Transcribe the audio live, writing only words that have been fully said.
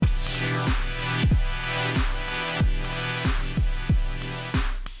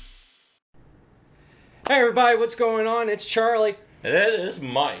Hey everybody, what's going on? It's Charlie. And it is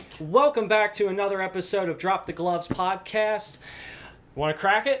Mike. Welcome back to another episode of Drop the Gloves podcast. Want to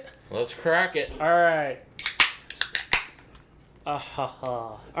crack it? Let's crack it. All right. All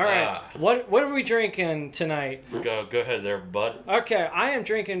right. What are we drinking tonight? Go ahead there, bud. Okay, I am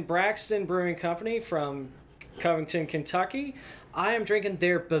drinking Braxton Brewing Company from Covington, Kentucky. I am drinking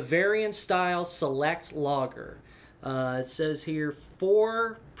their Bavarian Style Select Lager. It says here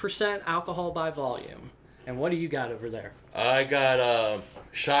 4% alcohol by volume. And what do you got over there? I got a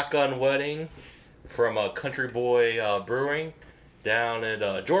Shotgun Wedding from Country Boy Brewing down in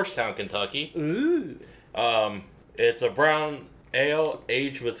Georgetown, Kentucky. Ooh. It's a brown ale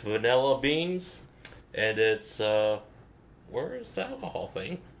aged with vanilla beans. And it's, where is the alcohol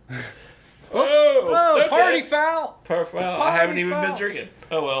thing? Oh, okay. party foul! Perfect. I haven't even been drinking.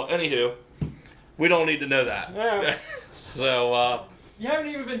 Oh, well, anywho. We don't need to know that. Yeah. So, You haven't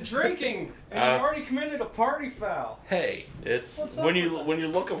even been drinking, and you already committed a party foul. hey, it's What's up when with you that? when you're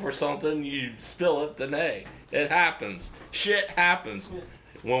looking for something, you spill it. Then hey, it happens. Shit happens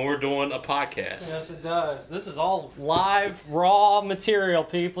when we're doing a podcast. Yes, it does. This is all live, raw material,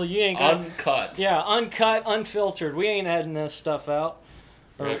 people. You ain't got Uncut. yeah, uncut, unfiltered. We ain't adding this stuff out.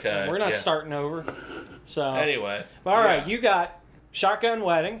 Okay, We're not yeah. starting over. So Anyway. all right, yeah. you got Shotgun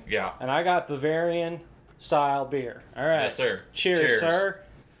Wedding, Yeah. and I got Bavarian style beer. All right. Yes, sir. Cheers, sir.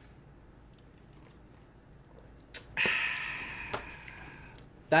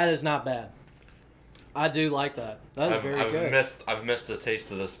 That is not bad. I do like that. That is very good. I've missed the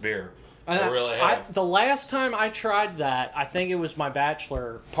taste of this beer. And I really have. The last time I tried that, I think it was my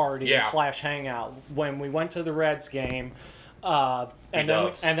bachelor party Yeah. / hangout when we went to the Reds game, and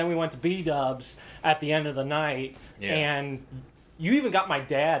B-dubs. then we went to B-dubs at the end of the night, Yeah. and you even got my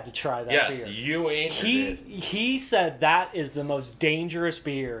dad to try that Yes, beer. you ain't He said that is the most dangerous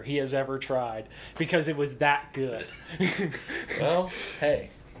beer he has ever tried because it was that good. Well, hey,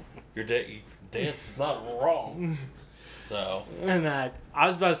 your dad's not wrong. So. And I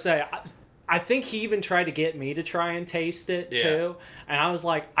was about to say, I think he even tried to get me to try and taste it Yeah. too. And I was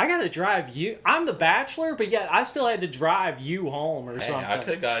like, I gotta drive you. I'm the bachelor, but yet I still had to drive you home or Hey, something. I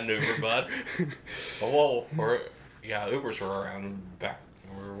could have got an Uber, bud. Ubers were around back.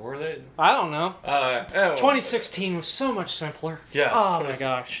 Were they? I don't know. Anyway. 2016 was so much simpler. Yes, Oh my 20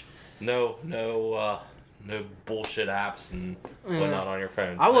 gosh. No bullshit apps and whatnot on your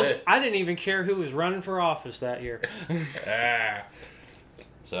phone. I didn't even care who was running for office that year.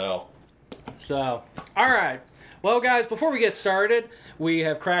 So. So, all right. Well, guys, before we get started, we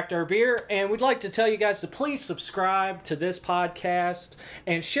have cracked our beer, and we'd like to tell you guys to please subscribe to this podcast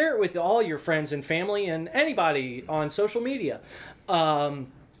and share it with all your friends and family and anybody on social media.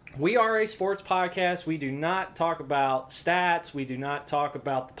 We are a sports podcast. We do not talk about stats. We do not talk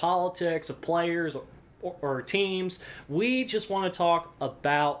about the politics of players or teams. We just want to talk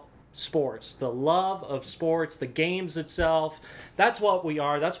about sports, the love of sports, the games itself. That's what we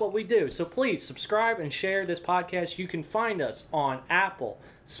are. That's what we do. So please subscribe and share this podcast. You can find us on Apple,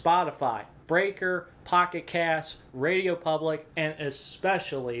 Spotify, Breaker, Pocket Cast, Radio Public, and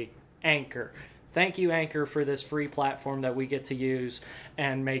especially Anchor. Thank you, Anchor, for this free platform that we get to use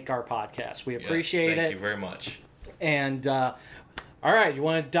and make our podcast. We appreciate it. Thank you very much. And all right, you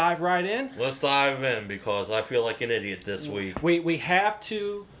want to dive right in? Let's dive in because I feel like an idiot this week. We have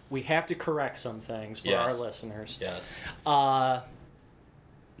to correct some things for our listeners. Yes.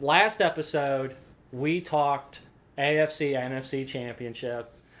 Last episode, we talked AFC, NFC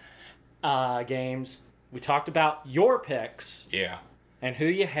championship games. We talked about your picks Yeah. and who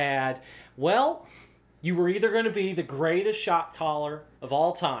you had. Well, you were either going to be the greatest shot caller of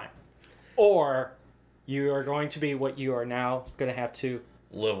all time, or you are going to be what you are now going to have to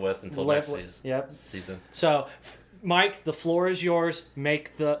Live with until live next with. Yep. season. So, Mike, the floor is yours.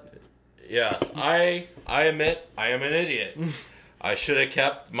 Make the... Yes, I admit I am an idiot. I should have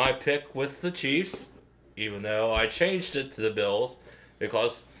kept my pick with the Chiefs, even though I changed it to the Bills,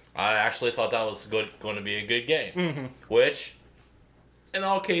 because I actually thought that was going to be a good game. Mm-hmm. Which, in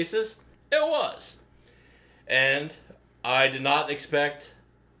all cases, it was. And I did not expect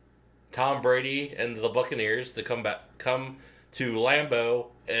Tom Brady and the Buccaneers to come to Lambeau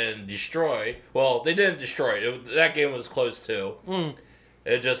and destroy. Well, they didn't destroy it. That game was close too.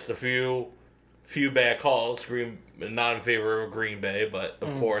 It just a few bad calls. Not in favor of Green Bay, but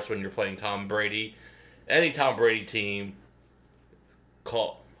of course, when you're playing Tom Brady, any Tom Brady team,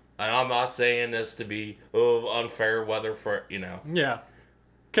 call. And I'm not saying this to be unfair weather for Yeah.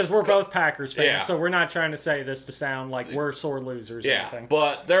 Because we're both Packers fans, Yeah. so we're not trying to say this to sound like we're sore losers or Yeah, anything.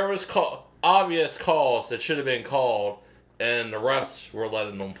 but there was obvious calls that should have been called, and the refs were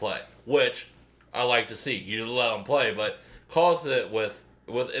letting them play, which I like to see. You let them play, but calls it with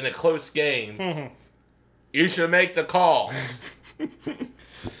in a close game. You should make the calls. Yeah.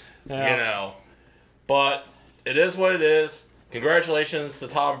 You know, but it is what it is. Congratulations to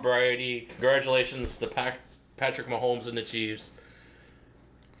Tom Brady. Congratulations to Patrick Mahomes and the Chiefs.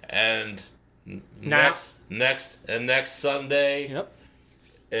 And next Sunday, Yep.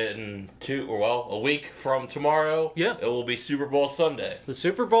 in a week from tomorrow, Yeah. it will be Super Bowl Sunday. The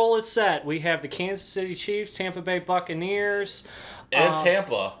Super Bowl is set. We have the Kansas City Chiefs, Tampa Bay Buccaneers, And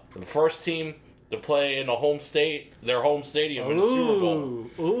Tampa, the first team to play in their home stadium in the Super Bowl.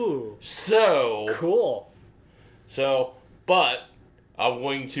 Ooh, So cool. But I'm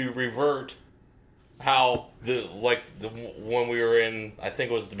going to revert how when we were in, I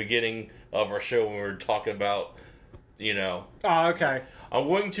think it was the beginning of our show when we were talking about, Oh, okay. I'm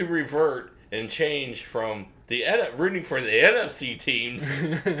going to revert and change from rooting for the NFC teams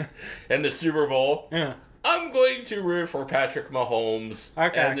in the Super Bowl. Yeah. I'm going to root for Patrick Mahomes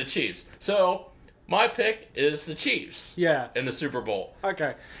and the Chiefs. So my pick is the Chiefs. Yeah. In the Super Bowl.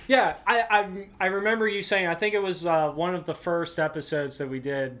 Okay. Yeah, I remember you saying, I think it was one of the first episodes that we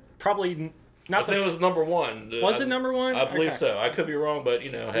did, probably not I think it was number one. Was it number one? I believe Okay. so. I could be wrong, but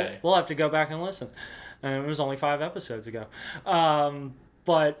hey. We'll have to go back and listen. It was only 5 episodes ago.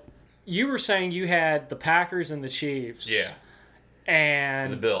 But you were saying you had the Packers and the Chiefs. Yeah.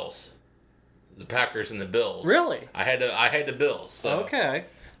 And The Bills. The Packers and the Bills. Really? I had the Bills. So. Okay.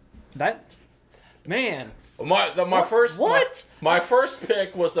 That man. My first What? My first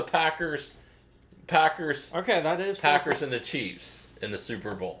pick was the Packers. Okay, that is Packers and the Chiefs in the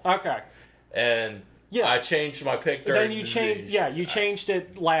Super Bowl. Okay. And Yeah. I changed my pick during Then you changed. Yeah, you changed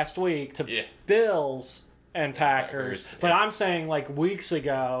it last week to Bills and Packers. But yeah. I'm saying like weeks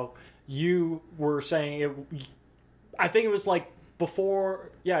ago, you were saying it. I think it was like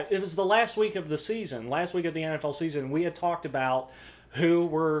before. Yeah, it was the last week of the season. Last week of the NFL season, we had talked about who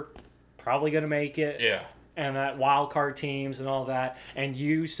were probably going to make it. Yeah. And that wild card teams and all that, and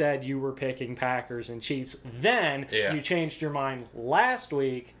you said you were picking Packers and Chiefs. Then you changed your mind last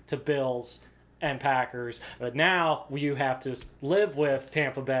week to Bills and Packers, but now you have to live with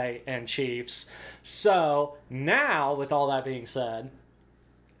Tampa Bay and Chiefs. So now, with all that being said,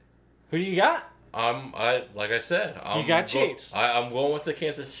 who do you got? Like I said, You got Chiefs. I'm going with the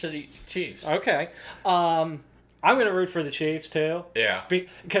Kansas City Chiefs. Okay. I'm going to root for the Chiefs too. Yeah.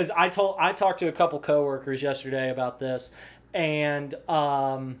 Because I talked to a couple coworkers yesterday about this, and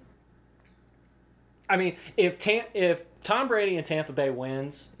I mean, if Tom Brady and Tampa Bay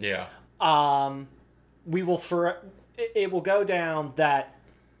wins, yeah, we will it will go down that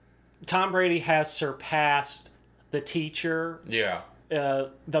Tom Brady has surpassed the teacher, yeah,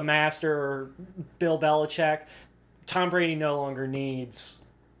 the master, Bill Belichick. Tom Brady no longer needs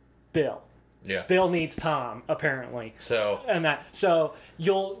Bill. Yeah. Bill needs Tom, apparently. So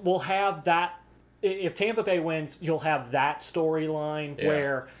we'll have that. If Tampa Bay wins, you'll have that storyline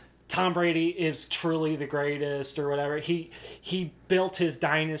where Tom Brady is truly the greatest or whatever. He built his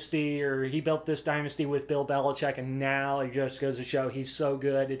dynasty, or he built this dynasty with Bill Belichick, and now it just goes to show he's so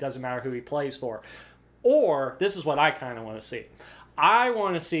good it doesn't matter who he plays for. Or this is what I kind of want to see. I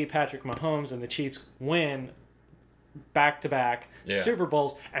want to see Patrick Mahomes and the Chiefs win back-to-back Super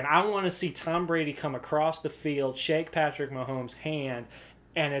Bowls, and I want to see Tom Brady come across the field, shake Patrick Mahomes' hand,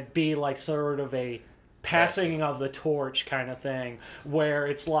 and it be like sort of a passing of the torch kind of thing, where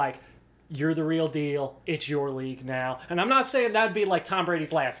it's like, you're the real deal, it's your league now. And I'm not saying that'd be like Tom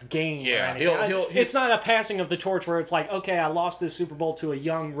Brady's last game. Yeah, it's not a passing of the torch where it's like, okay, I lost this Super Bowl to a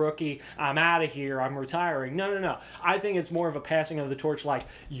young rookie, I'm out of here, I'm retiring. No. I think it's more of a passing of the torch, like,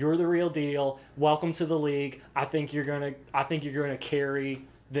 you're the real deal, welcome to the league. I think you're gonna carry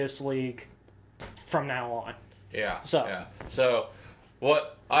this league from now on. Yeah. So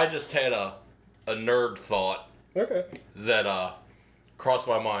what I just had a nerd thought. Okay. That crossed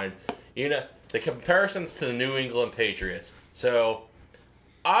my mind. The comparisons to the New England Patriots. So,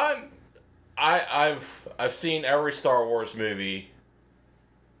 I've seen every Star Wars movie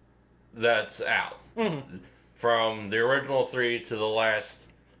that's out, from the original 3 to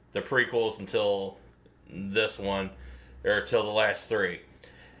the prequels until this one, or till the last 3.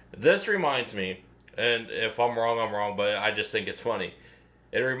 This reminds me, and if I'm wrong, but I just think it's funny.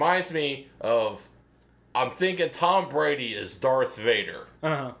 It reminds me of, I'm thinking Tom Brady is Darth Vader.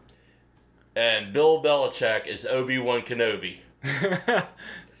 Uh-huh. And Bill Belichick is Obi-Wan Kenobi. And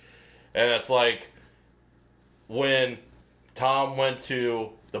it's like, when Tom went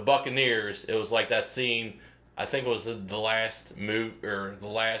to the Buccaneers, it was like that scene, I think it was the last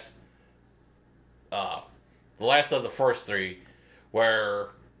of the first 3, where,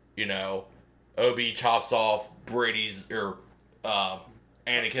 Obi chops off Brady's or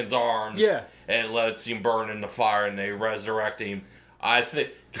Anakin's arms, Yeah. and lets him burn in the fire, and they resurrect him. I think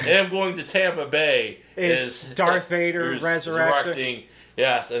him going to Tampa Bay Is Darth Vader resurrecting?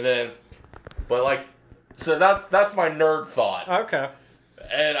 Yes, and then, but like, so that's my nerd thought, Okay.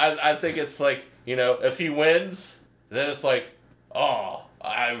 and I think it's like, you know, if he wins, then it's like, oh,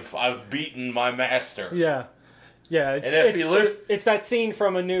 I've beaten my master. Yeah. Yeah, it's, And if it's that scene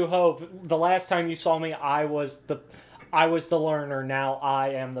from A New Hope. The last time you saw me, I was the learner. Now I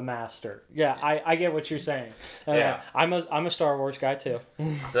am the master. Yeah, I get what you're saying. Yeah. I'm a Star Wars guy too.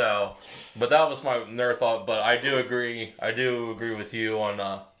 So, but that was my nerd thought. But I do agree with you on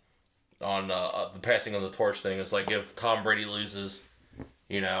the passing of the torch thing. It's like if Tom Brady loses,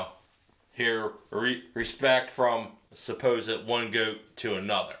 you know, here respect from supposed one goat to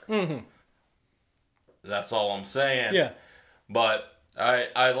another. Mm-hmm. That's all I'm saying. Yeah. But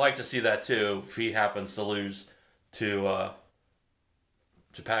I'd like to see that too if he happens to lose to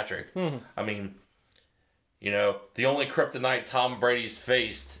Patrick. Mm-hmm. I mean, you know, the only kryptonite Tom Brady's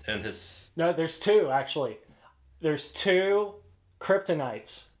faced in his... No, there's two, actually. There's two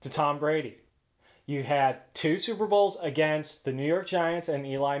kryptonites to Tom Brady. You had 2 Super Bowls against the New York Giants and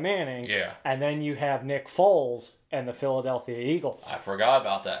Eli Manning. Yeah. And then you have Nick Foles and the Philadelphia Eagles. I forgot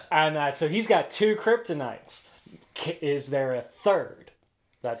about that. And so he's got 2 kryptonites. Is there a third?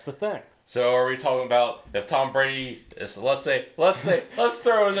 That's the thing. So are we talking about if Tom Brady is, let's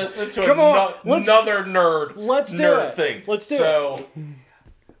throw this into Come on, another nerd thing. Let's do it. So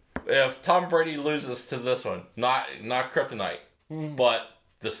if Tom Brady loses to this one, not kryptonite, but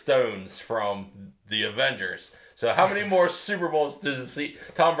the stones from the Avengers. So how many more Super Bowls does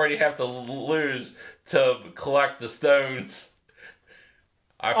Tom Brady have to lose to collect the stones?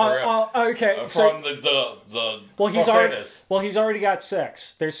 I forgot. Okay. From the he's already got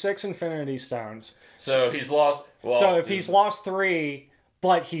 6. There's 6 Infinity Stones. So he's lost. Well, so if he's lost 3,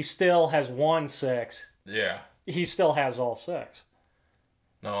 but he still has won 6, yeah, he still has all 6.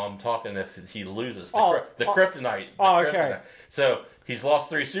 No, I'm talking if he loses the kryptonite. Okay. Kryptonite. So he's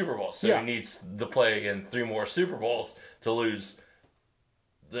lost 3 Super Bowls. So Yeah. he needs to play in 3 more Super Bowls to lose.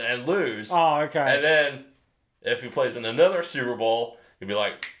 Oh, okay. And then if he plays in another Super Bowl, he'd be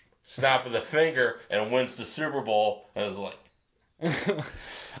like, snap of the finger and wins the Super Bowl. And it's like, okay.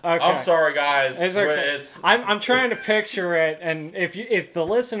 I'm sorry, guys. It's okay. I'm trying to picture it, and if the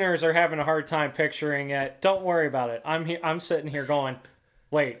listeners are having a hard time picturing it, don't worry about it. I'm sitting here going,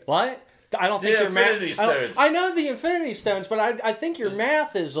 wait, what? I don't think the your math. Infinity Stones. I know the Infinity Stones, but I think your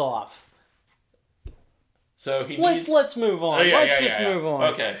math is off. So he needs... Let's move on. Let's move on.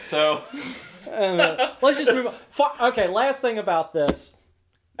 Okay, so let's just move on. Okay, last thing about this,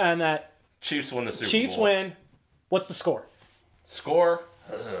 and that Chiefs win the Super Bowl. Chiefs win. What's the score? Score?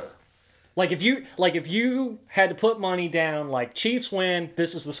 Like if you had to put money down, like Chiefs win,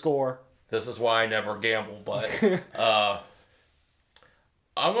 this is the score. This is why I never gamble, but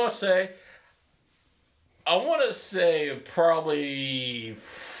I'm gonna say, I want to say probably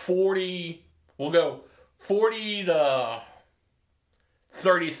 40. We'll go 40 to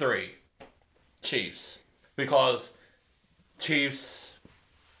 33. Chiefs, because Chiefs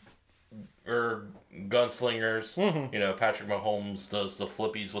are gunslingers. Mm-hmm. You know, Patrick Mahomes does the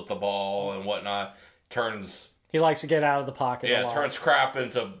flippies with the ball and whatnot. He likes to get out of the pocket. Yeah, turns crap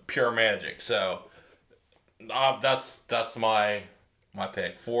into pure magic. So that's my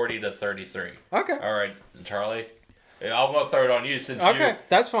pick. 40 to 33. Okay. All right, Charlie. I'm gonna throw it on you since Okay,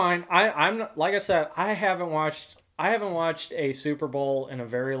 that's fine. I'm like I said, I haven't watched a Super Bowl in a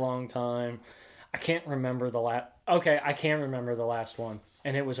very long time. I can't remember the last. Okay, I can remember the last one,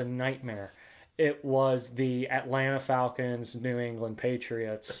 and it was a nightmare. It was the Atlanta Falcons, New England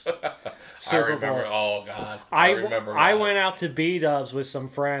Patriots. Super I remember. Bowl. Oh God, I remember. I went out to B-Dubs with some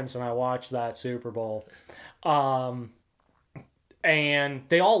friends, and I watched that Super Bowl. And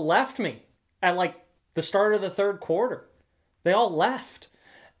they all left me at like the start of the third quarter. They all left,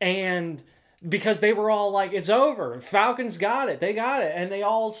 and because they were all like, it's over. Falcons got it. They got it. And they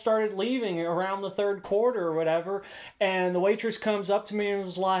all started leaving around the third quarter or whatever. And the waitress comes up to me and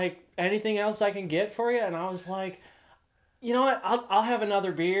was like, anything else I can get for you? And I was like, you know what? I'll have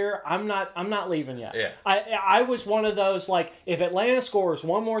another beer. I'm not leaving yet. Yeah. I was one of those, like, if Atlanta scores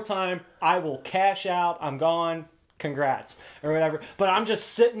one more time, I will cash out. I'm gone. Congrats or whatever. But I'm just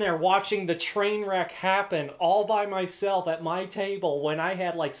sitting there watching the train wreck happen all by myself at my table when I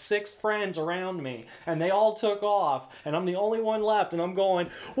had like 6 friends around me and they all took off and I'm the only one left and I'm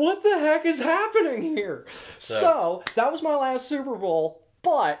going, what the heck is happening here? So that was my last Super Bowl.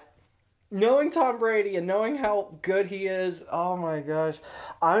 But knowing Tom Brady and knowing how good he is, oh my gosh,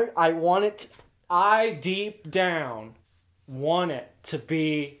 I want it. I deep down want it to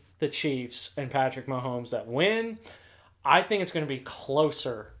be the Chiefs and Patrick Mahomes that win. I think it's going to be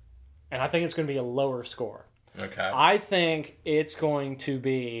closer, and I think it's going to be a lower score. Okay. I think it's going to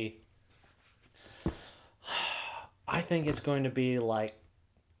be... I think it's going to be like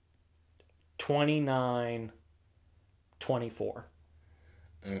 29-24.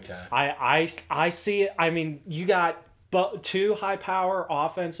 Okay. I see it. I mean, you got two high-power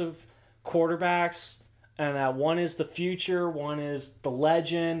offensive quarterbacks, and that one is the future, one is the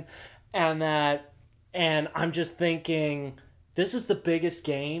legend, and I'm just thinking this is the biggest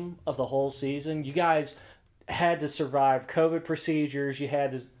game of the whole season. You guys had to survive COVID procedures. You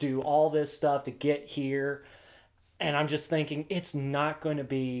had to do all this stuff to get here. And I'm just thinking it's not going to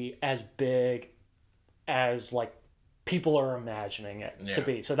be as big as like people are imagining it to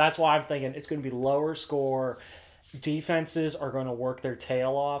be. So that's why I'm thinking it's going to be lower score. Defenses are going to work their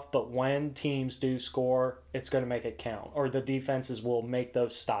tail off, but when teams do score, it's going to make it count, or the defenses will make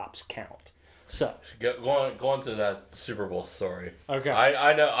those stops count. So going to that Super Bowl story. Okay.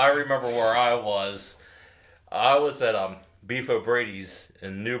 I know. I remember where I was. I was at Beef O'Brady's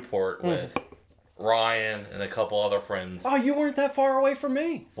in Newport with Ryan and a couple other friends. Oh, you weren't that far away from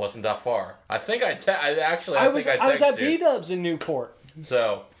me. Wasn't that far. I think I was at B-Dubs in Newport.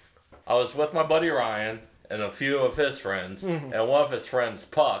 So, I was with my buddy Ryan and a few of his friends, and one of his friends,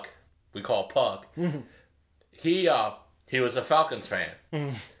 Puck, we call Puck. He was a Falcons fan.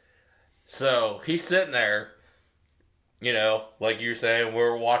 So he's sitting there, you know, like you're saying,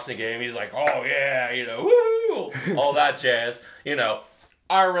 we're watching the game. He's like, "Oh yeah, you know, woo, all that jazz." You know,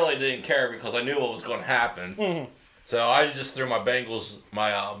 I really didn't care because I knew what was going to happen. So I just threw my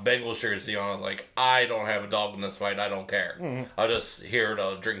Bengals jersey on. I was like, I don't have a dog in this fight. I don't care. I'm just here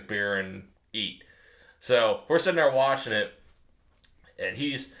to drink beer and eat. So we're sitting there watching it, and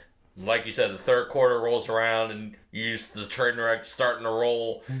he's, like you said, the third quarter rolls around, and you use the train wreck starting to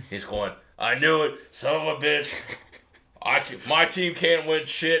roll. He's going, "I knew it, son of a bitch. My team can't win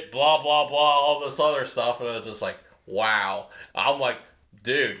shit, blah, blah, blah," all this other stuff. And it's just like, wow. I'm like,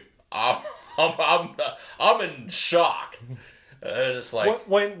 dude, I'm in shock. It's just like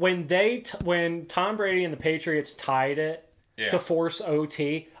when Tom Brady and the Patriots tied it to force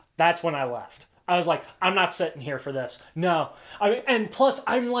OT, that's when I left. I was like, I'm not sitting here for this. No. I mean, and plus,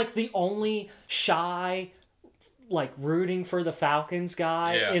 I'm like the only shy, like rooting for the Falcons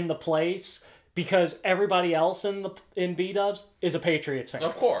guy in the place, because everybody else in B-Dubs is a Patriots fan.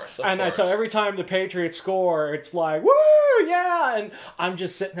 Of course. So every time the Patriots score, it's like, woo, yeah. And I'm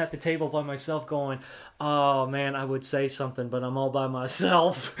just sitting at the table by myself going, oh man, I would say something, but I'm all by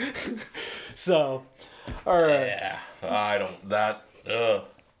myself. So, all right. Yeah.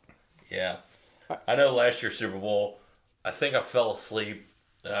 Yeah. I know last year's Super Bowl, I think I fell asleep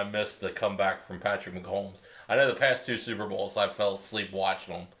and I missed the comeback from Patrick Mahomes. I know the past two Super Bowls, I fell asleep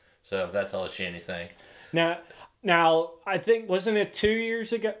watching them. So if that tells you anything. Now I think, wasn't it 2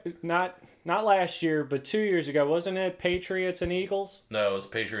 years ago? Not last year, but 2 years ago. Wasn't it Patriots and Eagles? No, it was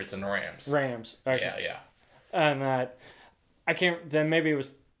Patriots and Rams. Rams. Okay. Yeah. And I can't. Then maybe it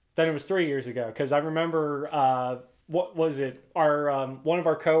was 3 years ago, because I remember what was it? Our one of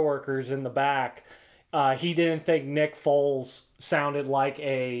our coworkers in the back. He didn't think Nick Foles sounded like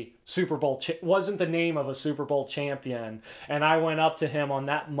a Super Bowl wasn't the name of a Super Bowl champion. And I went up to him on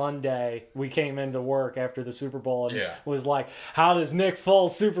that Monday. We came into work after the Super Bowl and was like, "How does Nick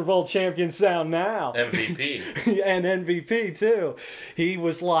Foles Super Bowl champion sound now?" MVP. And MVP too. He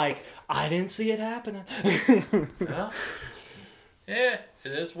was like, "I didn't see it happening." Yeah,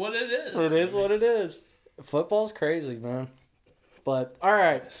 it is what it is. It is what it is. Football's crazy, man. But, all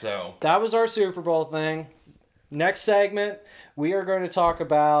right. So that was our Super Bowl thing. Next segment, we are going to talk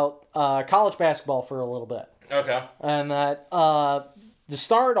about college basketball for a little bit. Okay. And that, to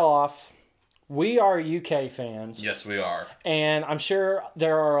start off, we are UK fans. Yes, we are. And I'm sure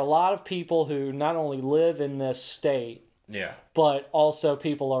there are a lot of people who not only live in this state, but also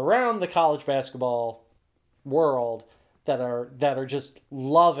people around the college basketball world that are just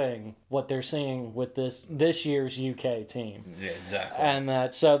loving what they're seeing with this year's UK team. Yeah, exactly.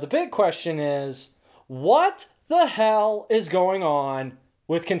 And so the big question is, what the hell is going on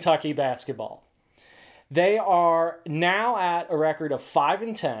with Kentucky basketball? They are now at a record of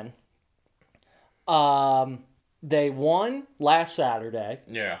 5-10. They won last Saturday.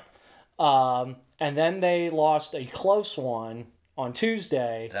 Yeah. And then they lost a close one on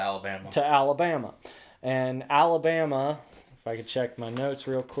Tuesday to Alabama. And Alabama, if I could check my notes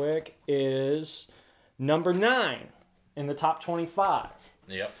real quick, is number 9 in the top 25.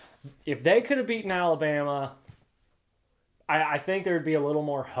 Yep. If they could have beaten Alabama, I think there'd be a little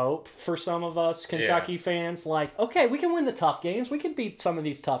more hope for some of us Kentucky fans. Like, okay, we can win the tough games. We can beat some of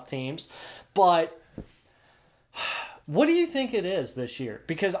these tough teams. But what do you think it is this year?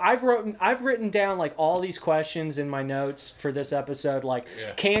 Because I've written down like all these questions in my notes for this episode. Like,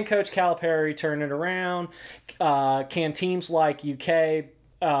 can Coach Calipari turn it around? Can teams like UK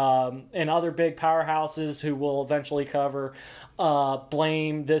and other big powerhouses who will eventually cover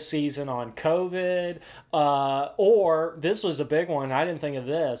blame this season on COVID? Or this was a big one. I didn't think of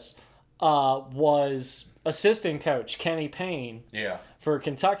this. Was assistant coach Kenny Payne. Yeah. For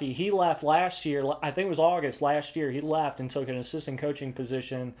Kentucky. He left last year. I think it was August last year. He left and took an assistant coaching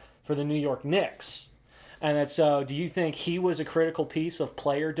position for the New York Knicks. And so, do you think he was a critical piece of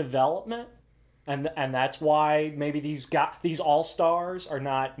player development? And that's why maybe these all-stars are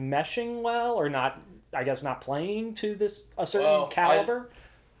not meshing well, or not, I guess, not playing to a certain caliber?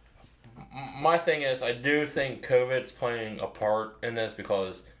 My thing is, I do think COVID's playing a part in this,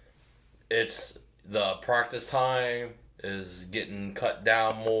 because it's the practice time is getting cut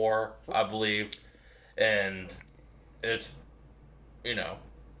down more, I believe, and it's,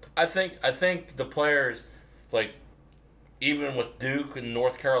 I think the players, like, even with Duke and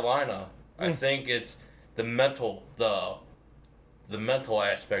North Carolina, I think it's the mental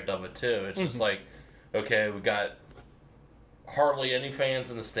aspect of it too. It's just like, okay, we got hardly any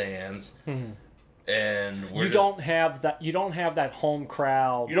fans in the stands. And you don't have that home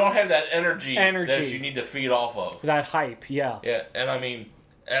crowd. You don't have that energy that you need to feed off of. That hype, yeah. Yeah, and I mean,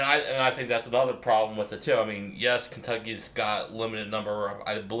 and I think that's another problem with it too. I mean, yes, Kentucky's got limited number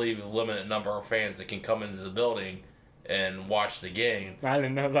of fans that can come into the building and watch the game. I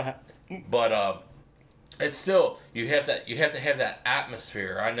didn't know that. But it's still, you have to have that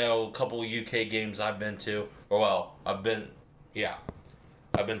atmosphere. I know a couple UK games I've been to, I've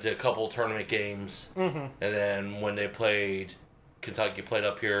been to a couple tournament games, and then when Kentucky played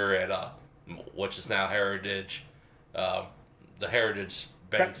up here at which is now Heritage, the Heritage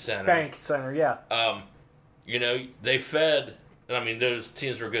Bank Center. Bank Center, yeah. They fed, and I mean, those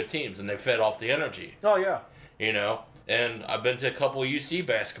teams were good teams, and they fed off the energy. Oh, yeah. And I've been to a couple UC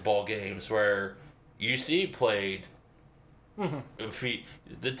basketball games where UC played.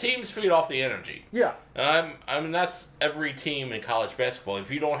 The teams feed off the energy. Yeah. And I mean, that's every team in college basketball. If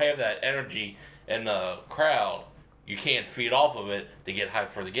you don't have that energy in the crowd, you can't feed off of it to get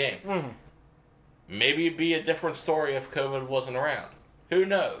hyped for the game. Maybe it'd be a different story if COVID wasn't around. Who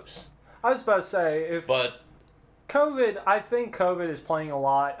knows? I was about to say, I think COVID is playing a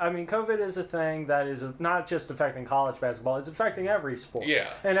lot. I mean, COVID is a thing that is not just affecting college basketball. It's affecting every sport. Yeah.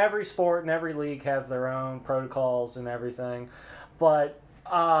 And every sport and every league have their own protocols and everything. But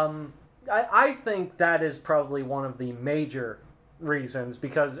I think that is probably one of the major reasons,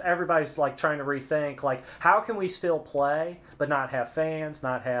 because everybody's like trying to rethink, like, how can we still play but not have fans,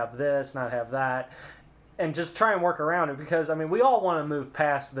 not have this, not have that, and just try and work around it. Because, I mean, we all want to move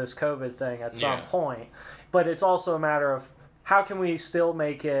past this COVID thing at some point. But it's also a matter of how can we still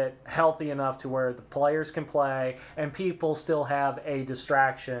make it healthy enough to where the players can play and people still have a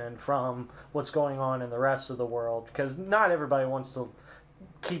distraction from what's going on in the rest of the world. Because not everybody wants to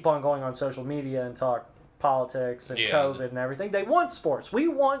keep on going on social media and talk politics and COVID and everything. They want sports. We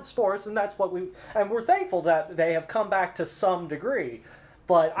want sports, and that's what and we're thankful that they have come back to some degree.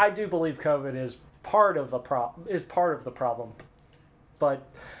 But I do believe COVID is part of the problem. But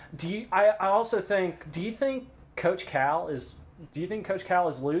do you think Coach Cal is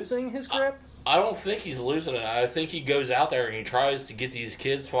losing his grip? I don't think he's losing it. I think he goes out there and he tries to get these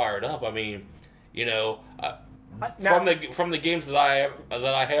kids fired up. I mean, from the games that I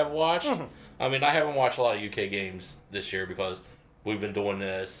have watched, I mean, I haven't watched a lot of UK games this year because we've been doing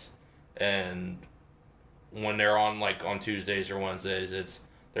this, and when they're on Tuesdays or Wednesdays,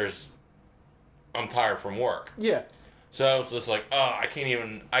 I'm tired from work. Yeah. So it's just like, I can't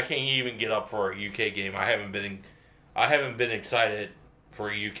even get up for a UK game. I haven't been excited for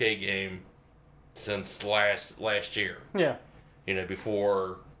a UK game since last year. Yeah.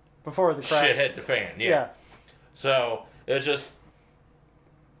 Before the shit hit the fan. Yeah. So it's just,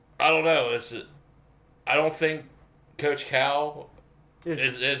 I don't know. I don't think Coach Cal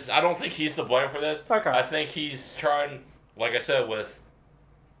is. I don't think he's to blame for this. Okay. I think he's trying, like I said, with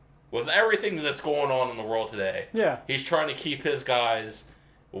everything that's going on in the world today, he's trying to keep his guys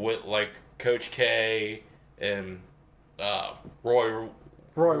with, like, Coach K and Roy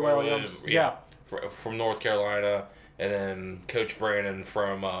Williams, from North Carolina, and then Coach Brandon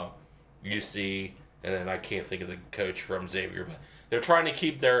from UC, and then I can't think of the coach from Xavier, but they're trying to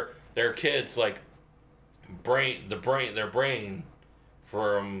keep their kids, like, their brain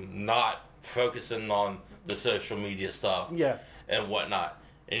from not focusing on the social media stuff Yeah. and whatnot.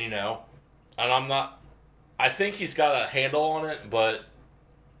 And, and I'm not... I think he's got a handle on it, but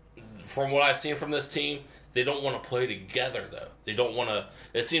from what I've seen from this team, they don't want to play together, though. They don't want to...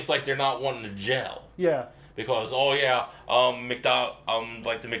 It seems like they're not wanting to gel. Yeah. Because, I'm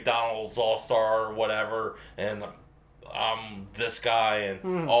like the McDonald's All-Star or whatever, and I'm this guy,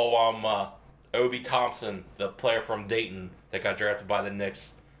 and I'm Obi Thompson, the player from Dayton that got drafted by the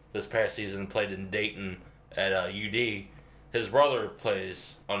Knicks this past season, played in Dayton at UD. His brother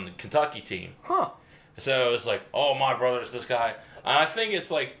plays on the Kentucky team. Huh. So it's like, oh, my brother's this guy. And I think it's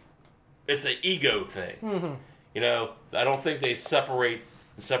like, it's an ego thing. Mm-hmm. I don't think they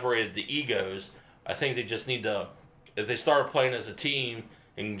separated the egos. I think they just need to, if they start playing as a team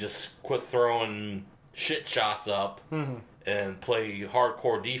and just quit throwing shit shots up and play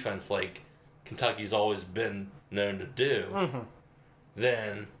hardcore defense like Kentucky's always been known to do,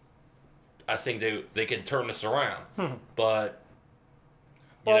 then I think they can turn this around. But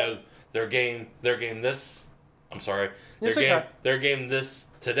their game this their game this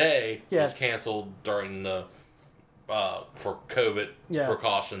today was canceled during the for COVID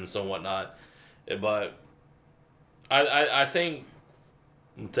precautions and whatnot. But I think,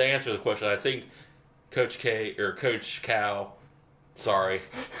 to answer the question, I think Coach Cal, sorry,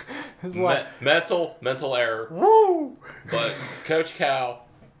 mental error. Woo! But Coach Cal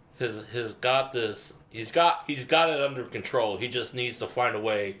has got this. He's got it under control. He just needs to find a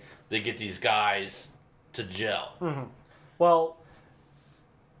way to get these guys to gel. Mm-hmm. Well,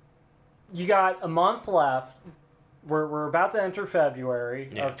 you got a month left. We're about to enter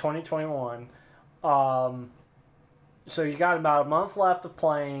February of 2021. So you got about a month left of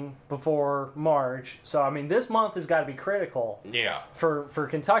playing before March. So, I mean, this month has got to be critical. Yeah. For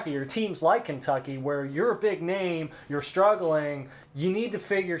Kentucky, or teams like Kentucky, where you're a big name, you're struggling, you need to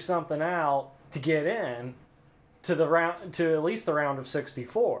figure something out to get in to at least the round of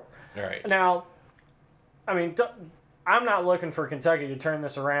 64. All right. Now, I mean, I'm not looking for Kentucky to turn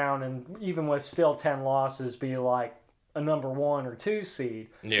this around and even with still 10 losses be like a number 1 or 2 seed.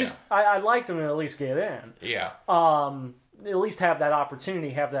 Yeah. I'd like them to at least get in. Yeah. At least have that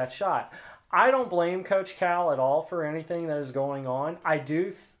opportunity, have that shot. I don't blame Coach Cal at all for anything that is going on. I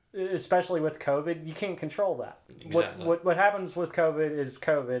do, especially with COVID, you can't control that. Exactly. What happens with COVID is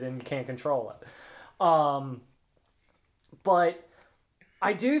COVID, and you can't control it. But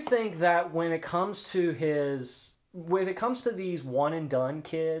I do think that when it comes to these one and done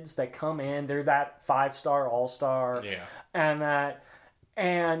kids that come in, they're that 5-star all-star,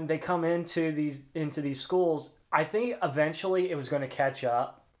 and they come into these schools. I think eventually it was going to catch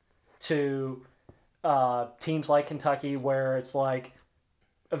up to teams like Kentucky, where it's like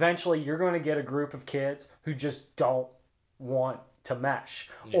eventually you're going to get a group of kids who just don't want to mesh,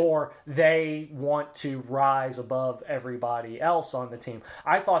 or they want to rise above everybody else on the team.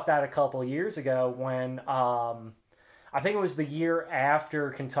 I thought that a couple of years ago when I think it was the year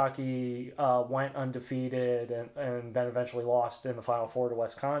after Kentucky went undefeated and then eventually lost in the Final Four to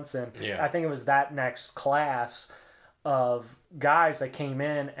Wisconsin. Yeah. I think it was that next class of guys that came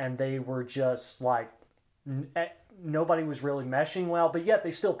in, and they were just like nobody was really meshing well, but yet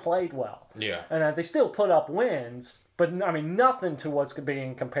they still played well. Yeah. And they still put up wins, but I mean nothing to what's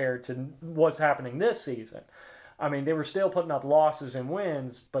being compared to what's happening this season. I mean, they were still putting up losses and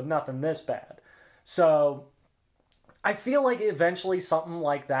wins, but nothing this bad. So I feel like eventually something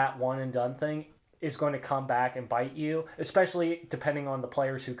like that one and done thing is going to come back and bite you, especially depending on the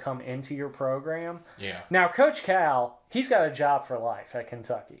players who come into your program. Yeah. Now, Coach Cal, he's got a job for life at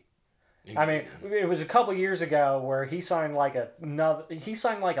Kentucky. I mean, it was a couple years ago where he signed like a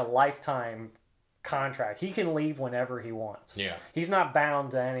lifetime contract. He can leave whenever he wants. Yeah. He's not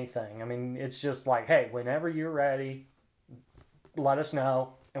bound to anything. I mean, it's just like, hey, whenever you're ready, let us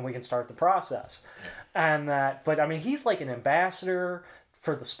know and we can start the process. Yeah. But I mean, he's like an ambassador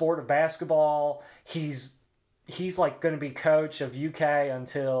for the sport of basketball. He's like going to be coach of UK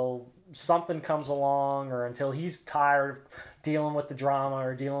until something comes along, or until he's tired of dealing with the drama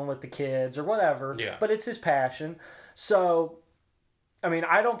or dealing with the kids or whatever. Yeah. But it's his passion. So, I mean,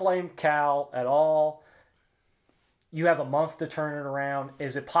 I don't blame Cal at all. You have a month to turn it around.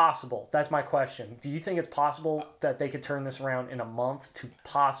 Is it possible? That's my question. Do you think it's possible that they could turn this around in a month to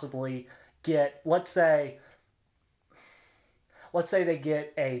possibly get, let's say they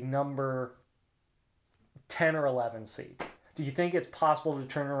get a number 10 or 11 seed. Do you think it's possible to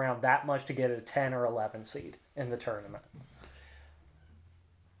turn around that much to get a 10 or 11 seed in the tournament?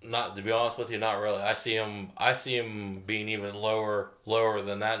 Not, to be honest with you, not really. I see him being even lower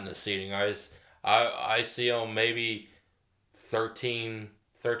than that in the seeding. I see him maybe 13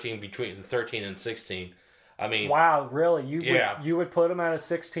 between the 13 and 16. I mean, wow, really? You would put them at a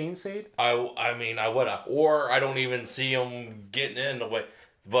 16 seed? I mean, I would have, or I don't even see them getting in the way.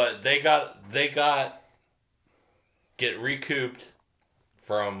 But they got get recouped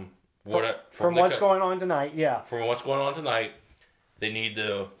from from what's going on tonight. Yeah, from what's going on tonight. They need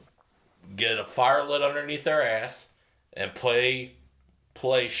to get a fire lit underneath their ass and play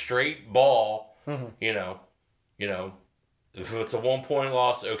straight ball. Mm-hmm. You know, if it's a 1-point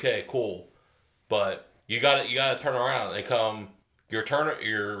loss, okay, cool, but you got to turn around and come your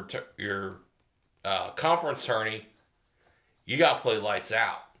conference tourney. You got to play lights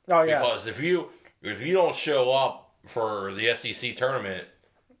out. Oh yeah, because if you don't show up for the SEC tournament.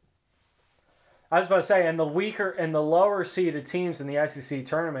 I was about to say, and the lower seeded teams in the SEC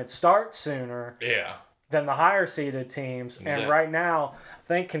tournament start sooner than the higher seeded teams. Exactly. And right now, I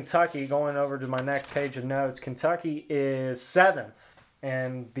think Kentucky, going over to my next page of notes, Kentucky is 7th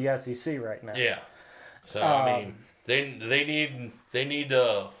in the SEC right now. Yeah. So I mean, they need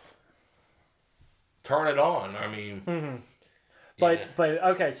to turn it on. I mean, mm-hmm. But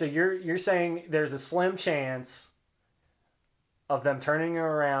okay, so you're saying there's a slim chance of them turning it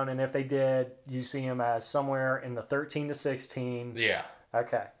around, and if they did, you see them as somewhere in the 13 to 16. Yeah.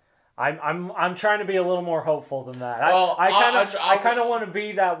 Okay. I'm trying to be a little more hopeful than that. Well, I kind of want to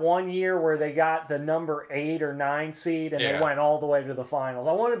be that one year where they got the number 8 or 9 seed and they went all the way to the finals.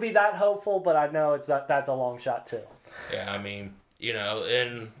 I want to be that hopeful, but I know that's a long shot too. Yeah, I mean,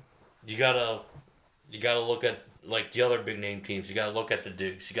 and you gotta look at like the other big name teams. You gotta look at the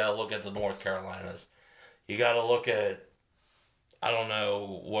Dukes. You gotta look at the North Carolinas. You gotta look at, I don't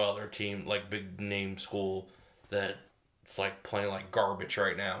know what other team, like big name school that it's like playing like garbage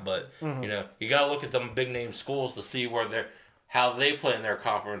right now. But, mm-hmm. You got to look at them big name schools to see how they play in their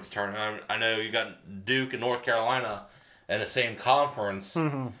conference tournament. I know you got Duke and North Carolina in the same conference.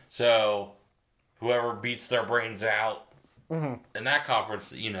 Mm-hmm. So whoever beats their brains out mm-hmm. in that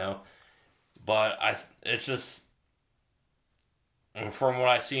conference, But it's just, from what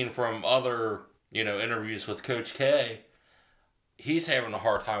I've seen from other, interviews with Coach K, he's having a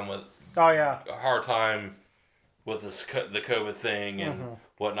hard time with the COVID thing and mm-hmm.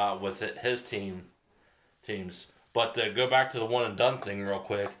 whatnot with his teams. But to go back to the one and done thing real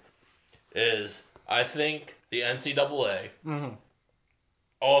quick, is I think the NCAA, mm-hmm.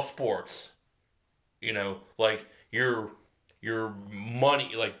 all sports, like your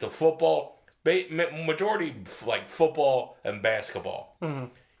money, like the football, majority like football and basketball, mm-hmm.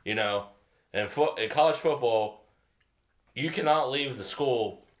 And in college football, you cannot leave the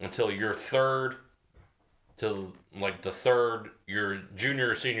school until your your junior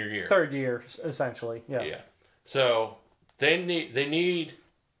or senior year. Third year, essentially. Yeah. Yeah. So they need,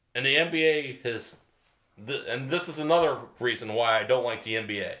 and the NBA has, and this is another reason why I don't like the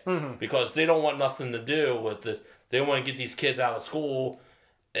NBA, mm-hmm. because they don't want nothing to do with it. They want to get these kids out of school,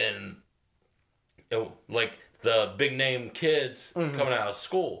 and like the big name kids mm-hmm. coming out of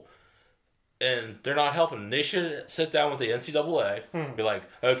school. And they're not helping. They should sit down with the NCAA, mm-hmm. be like,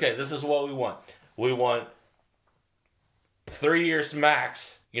 okay, this is what we want. We want 3 years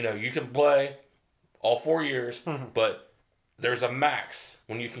max. You can play all 4 years, mm-hmm. but there's a max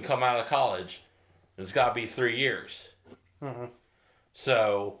when you can come out of college. It's got to be 3 years. Mm-hmm.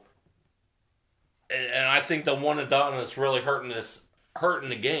 So, and I think the one and done is really hurting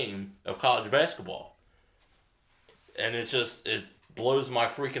the game of college basketball. And it blows my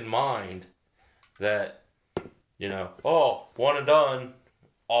freaking mind that, one and done,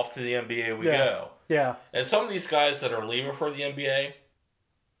 off to the NBA we go. Yeah. And some of these guys that are leaving for the NBA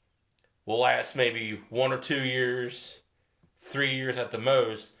will last maybe 1 or 2 years, 3 years at the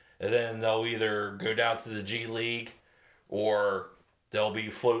most, and then they'll either go down to the G League or they'll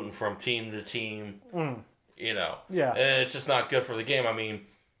be floating from team to team, Yeah. And it's just not good for the game. I mean,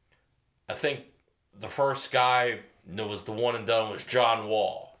 I think the first guy that was the one and done was John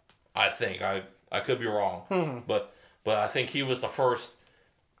Wall. I think. I could be wrong. Mm-hmm. But I think he was the first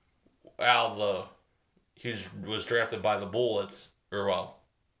out of he was drafted by the Bullets, or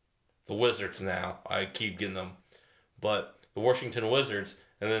the Wizards now. I keep getting them. But the Washington Wizards,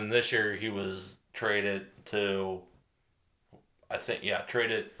 and then this year he was traded to,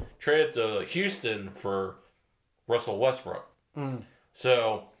 traded to Houston for Russell Westbrook. Mm.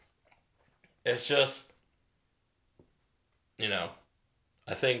 So it's just, I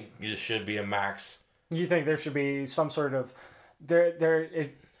think it should be a max. You think there should be some sort of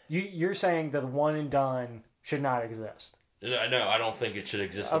you're saying that the one and done should not exist? No, I don't think it should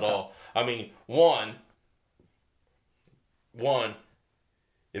exist at all. I mean, one,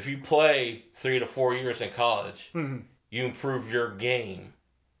 if you play 3 to 4 years in college, mm-hmm. you improve your game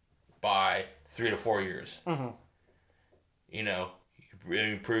by 3 to 4 years. Mm-hmm. You know, you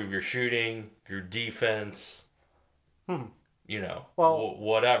improve your shooting, your defense, you know, Well,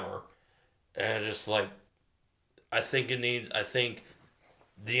 whatever. And it's just like, I think the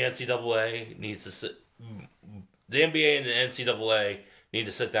NCAA needs to sit, the NBA and the NCAA need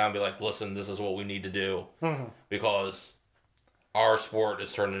to sit down and be like, listen, this is what we need to do because our sport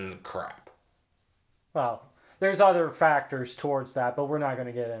is turning into crap. well, there's other factors towards that, but we're not going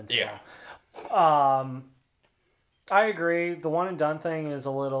to get into Yeah. that. I agree. The one and done thing is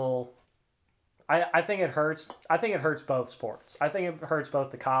a little. I think it hurts. I think it hurts both sports. I think it hurts both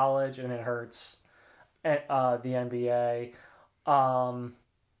the college and it hurts the NBA.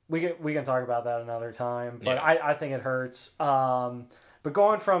 We can talk about that another time, but Yeah. I think it hurts. But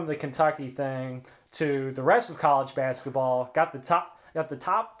going from the Kentucky thing to the rest of college basketball, got the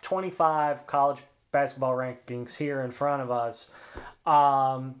top 25 college basketball rankings here in front of us.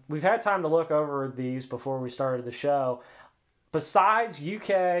 We've had time to look over these before we started the show. Besides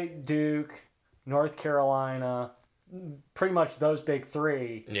UK, Duke, North Carolina, pretty much those big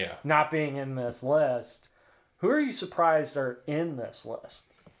three Yeah. not being in this list, who are you surprised are in this list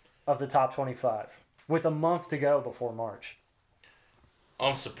of the top 25 with a month to go before March?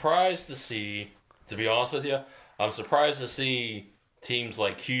 I'm surprised to see, to be honest with you, I'm surprised to see teams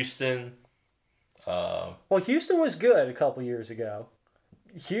like Houston. Well, Houston was good a couple years ago.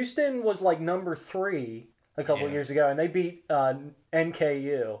 Houston was like number 3 a couple years ago, and they beat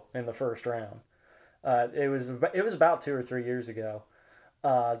NKU in the first round. It was about 2 or 3 years ago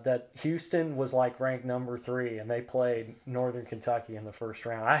that Houston was like ranked number 3, and they played Northern Kentucky in the first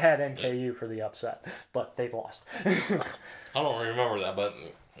round. I had NKU for the upset, but they lost. I don't remember that, but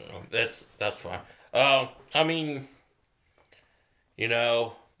that's fine. I mean, you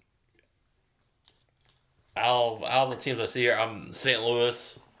know, out of the teams I see here, I'm St.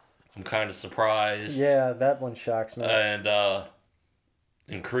 Louis. I'm kind of surprised. Yeah, that one shocks me. And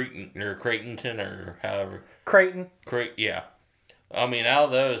in Creighton or Creighton or however. Creighton. Yeah. I mean, out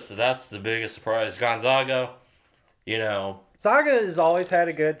of those, that's the biggest surprise. Gonzaga, you know. Zaga has always had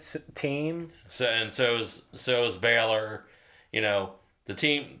a good team. So is Baylor. You know, the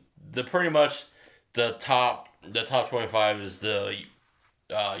team, pretty much the top 25 is the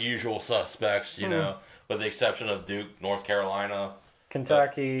usual suspects. You know, with the exception of Duke, North Carolina,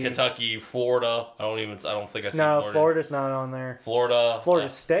 Kentucky, Florida. I don't think I see No, Florida. Florida's not on there. Florida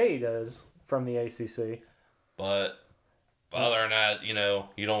State is from the ACC. But other than that, you know,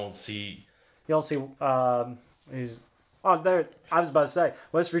 you don't see. You don't see. There. I was about to say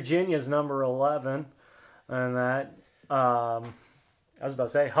West Virginia's number 11, and that. I was about to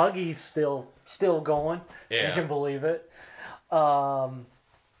say Huggy's still going. Yeah. You can believe it.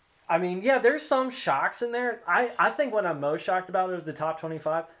 I mean, yeah, there's some shocks in there. I think what I'm most shocked about of the top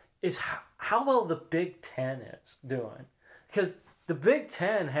 25 is how well the Big Ten is doing. Because the Big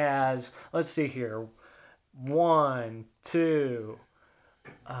Ten has, let's see here, 1, 2,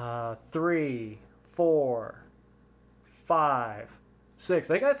 3, 4, 5, 6.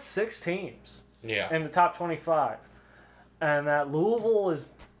 They got 6 teams Yeah. in the top 25. And that Louisville is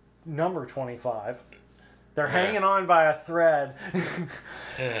number 25. They're hanging on by a thread.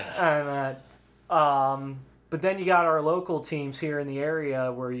 And that, but then you got our local teams here in the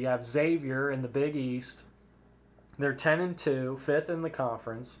area where you have Xavier in the Big East. They're 10-2, 5th in the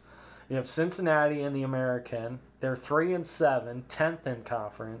conference. You have Cincinnati in the American. They're 3-7, 10th in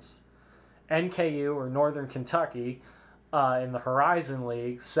conference. NKU or Northern Kentucky in the Horizon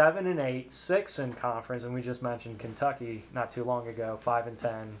League, 7-8, 6th in conference, and we just mentioned Kentucky not too long ago,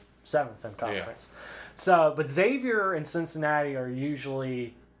 5-10, 7th in conference. Yeah. So, but Xavier and Cincinnati are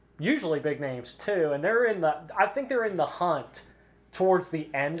usually big names too, and I think they're in the hunt towards the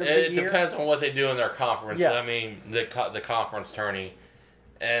end of the year. It depends on what they do in their conference. Yes. I mean, the conference tourney,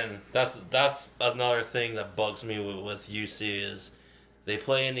 and that's another thing that bugs me with UC is they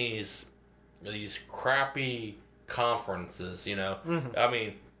play in these crappy conferences. You know, I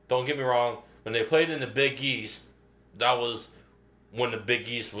mean, don't get me wrong. When they played in the Big East, that was when the Big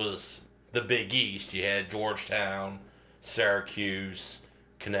East was the Big East. You had Georgetown, Syracuse,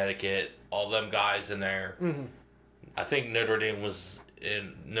 Connecticut, all them guys in there. Mm-hmm. I think Notre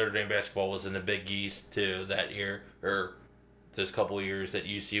Dame basketball was in the Big East too that year, or those couple of years that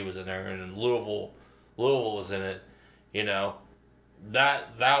UC was in there, and Louisville was in it. You know,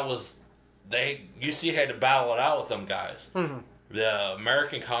 that was UC had to battle it out with them guys. Mm-hmm. The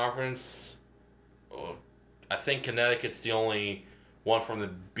American Conference, I think Connecticut's the only one from the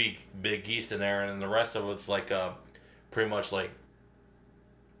Big East in there, and the rest of it's like pretty much like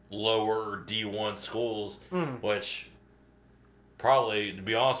lower D1 schools, which probably, to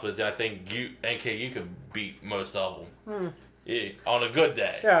be honest with you, I think NKU could beat most of them. Yeah, on a good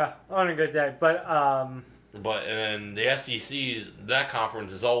day. Yeah, on a good day. But and then the SEC's, that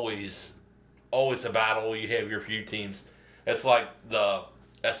conference is always a battle. You have your few teams. It's like the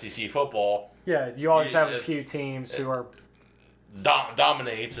SEC football. Yeah, you always have a few teams who are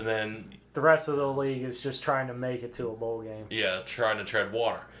dominates, and then the rest of the league is just trying to make it to a bowl game. Yeah, trying to tread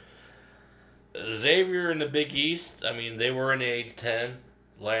water. Xavier in the Big East, I mean, they were in the A-10,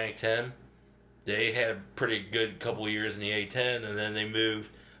 Atlantic 10. They had a pretty good couple of years in the A-10, and then they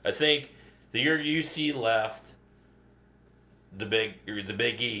moved. I think the year UC left the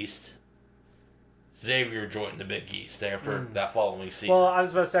Big East, Xavier joined the Big East after that following season. Well, I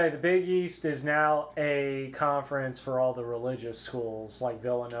was about to say, the Big East is now a conference for all the religious schools, like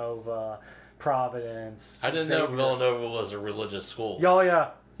Villanova, Providence. I didn't know Villanova was a religious school. Oh,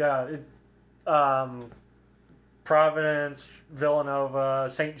 yeah. Providence, Villanova,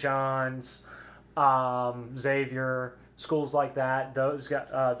 St. John's, Xavier, schools like that. Those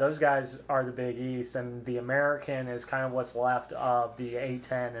guys are the Big East, and the American is kind of what's left of the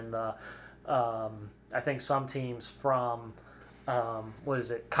A-10 and the I think some teams from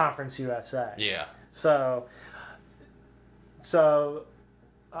Conference USA. Yeah. So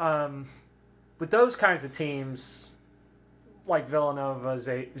with those kinds of teams, like Villanova,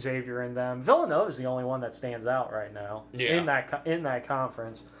 Xavier, and them, Villanova is the only one that stands out right now in that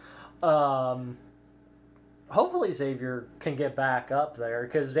conference. Hopefully Xavier can get back up there,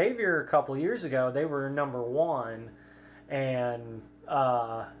 because Xavier a couple years ago, they were number 1, and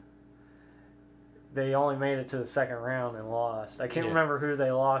they only made it to the second round and lost. I can't remember who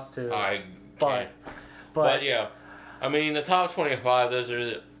they lost to. But yeah, I mean, the top 25, those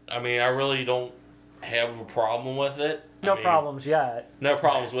are, I mean, I really don't have a problem with it. No problems yet. No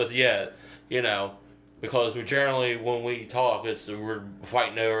problems with yet, because we generally, when we talk, we're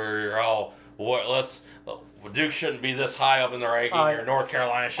fighting over, Duke shouldn't be this high up in the ranking, or North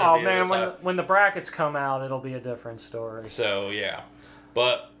Carolina shouldn't be this high. When the brackets come out, it'll be a different story. So, yeah.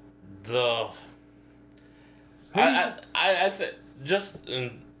 But I think, just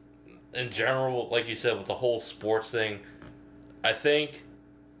in general, like you said, with the whole sports thing, I think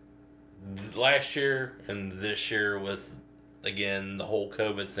last year and this year with, again, the whole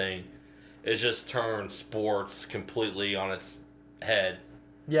COVID thing, it just turned sports completely on its head.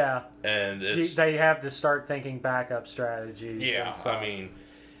 Yeah. And they have to start thinking backup strategies. Yeah, I mean,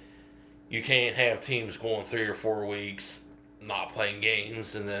 you can't have teams going 3 or 4 weeks not playing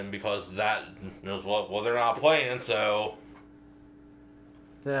games, and then because that knows well, they're not playing, so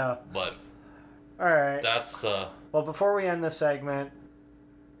yeah. But all right, that's well, before we end this segment,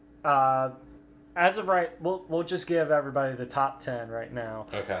 as of right, we'll just give everybody the top 10 right now.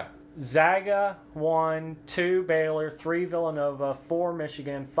 Okay. Zaga 1, 2 Baylor, 3 Villanova, 4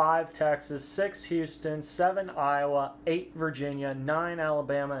 Michigan, 5 Texas, 6 Houston, 7 Iowa, 8 Virginia, 9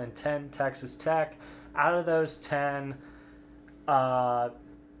 Alabama, and 10 Texas Tech. Out of those 10,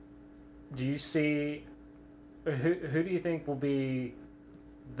 do you see who do you think will be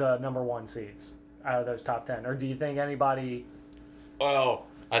the number 1 seeds out of those top 10, or do you think anybody? Well,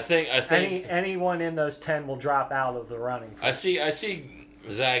 I think anyone in those 10 will drop out of the running. I see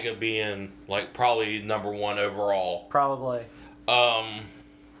Zaga being probably number 1 overall. Probably. And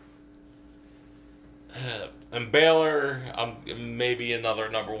Baylor, maybe another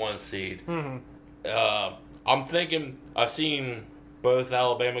number 1 seed. Mm-hmm. I'm thinking, I've seen both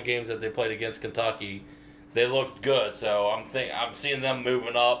Alabama games that they played against Kentucky. They looked good, so I'm seeing them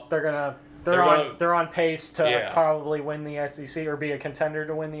moving up. They're on pace to probably win the SEC or be a contender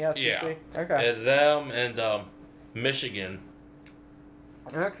to win the SEC. Yeah. Okay. And them and Michigan.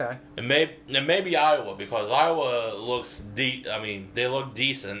 Okay. And maybe Iowa, because Iowa looks they look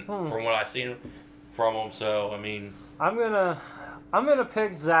decent from what I've seen from them. So I'm gonna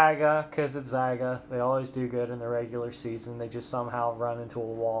pick Zaga because it's Zaga. They always do good in the regular season. They just somehow run into a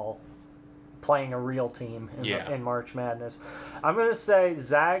wall playing a real team in March Madness. I'm gonna say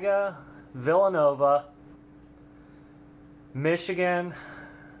Zaga, Villanova, Michigan,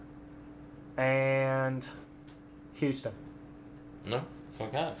 and Houston. No.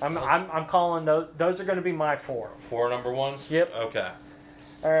 Okay. I'm calling those. Those are going to be my 4. 4 number 1s? Yep. Okay.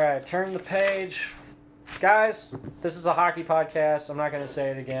 All right. Turn the page. Guys, this is a hockey podcast. I'm not going to say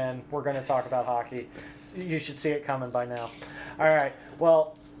it again. We're going to talk about hockey. You should see it coming by now. All right.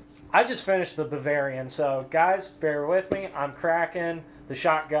 Well, I just finished the Bavarian. So, guys, bear with me. I'm cracking the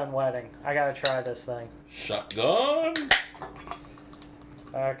Shotgun Wedding. I got to try this thing. Shotgun?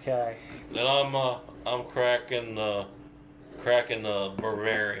 Okay. Then I'm cracking the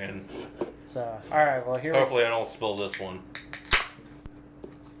Bavarian. So, all right. Well, here. Hopefully, I don't spill this one.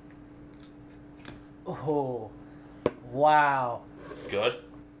 Oh, wow. Good?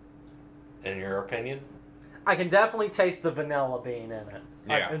 In your opinion? I can definitely taste the vanilla bean in it.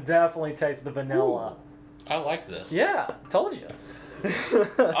 I Yeah. can definitely taste the vanilla. I like this. Yeah, told you.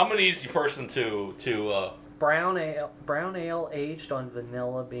 I'm an easy person to brown ale aged on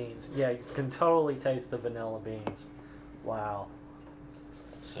vanilla beans. Yeah, you can totally taste the vanilla beans. Wow.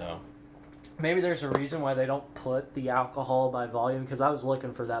 so Maybe there's a reason why they don't put the alcohol by volume, because I was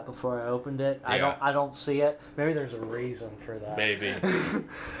looking for that before I opened it. Yeah. I don't see it. Maybe there's a reason for that. maybe.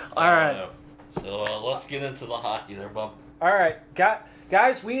 All right. So let's get into the hockey there, bub. All right.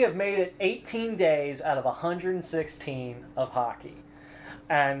 Guys, we have made it 18 days out of 116 of hockey.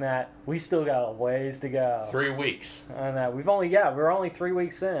 And we still got a ways to go. 3 weeks. And we're only 3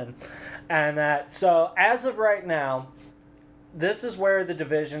 weeks in. And so as of right now, this is where the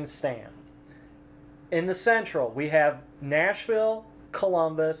divisions stand. In the Central, we have Nashville,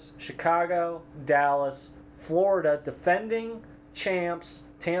 Columbus, Chicago, Dallas, Florida, defending champs,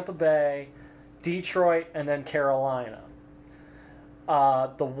 Tampa Bay, Detroit, and then Carolina.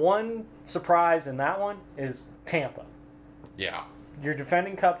 The one surprise in that one is Tampa. Yeah. You're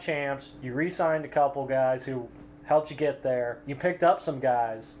defending Cup champs. You re-signed a couple guys who helped you get there. You picked up some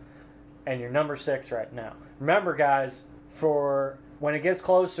guys, and you're number 6 right now. Remember, guys, for when it gets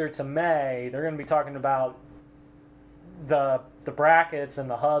closer to May, they're going to be talking about the brackets and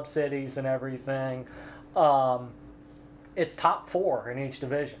the hub cities and everything. It's top 4 in each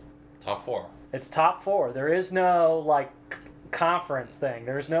division. Top 4. It's top 4. There is no conference thing.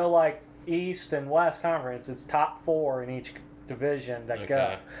 There's no East and West conference. It's top 4 in each division that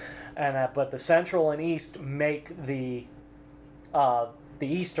go. And but the Central and East make the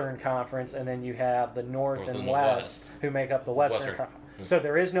Eastern Conference, and then you have the North and West who make up the Western Conference. So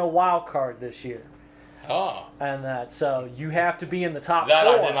there is no wild card this year. Oh. And so you have to be in the top 4. That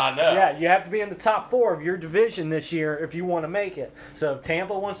I did not know. Yeah, you have to be in the top 4 of your division this year if you want to make it. So if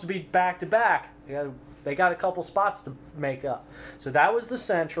Tampa wants to be back-to-back, they got a couple spots to make up. So that was the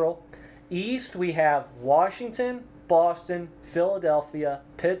Central. East, we have Washington, Boston, Philadelphia,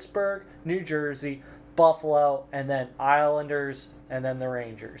 Pittsburgh, New Jersey, Buffalo, and then Islanders, and then the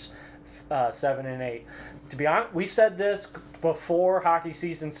Rangers, 7 and 8. To be honest, we said this before hockey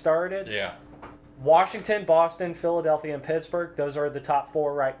season started. Yeah. Washington, Boston, Philadelphia, and Pittsburgh, those are the top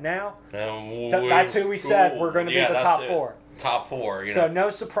 4 right now. That's who we said were going to be the top 4. Top 4, So no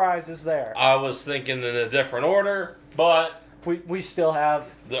surprises there. I was thinking in a different order, but we still have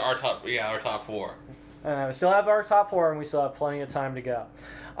our top 4. we still have our top 4, and we still have plenty of time to go.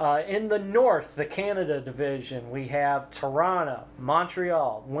 In the North, the Canada division, we have Toronto,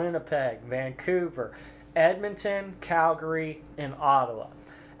 Montreal, Winnipeg, Vancouver, Edmonton, Calgary, and Ottawa.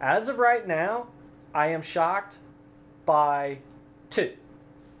 As of right now, I am shocked by 2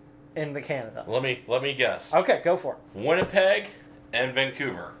 in the Canada. Let me guess. Okay, go for it. Winnipeg and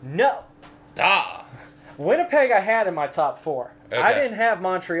Vancouver. No. Winnipeg I had in my top 4. Okay. I didn't have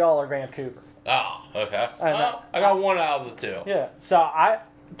Montreal or Vancouver. Okay. I got one out of the 2. Yeah. So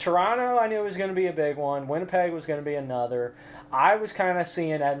Toronto I knew was going to be a big one. Winnipeg was going to be another. I was kind of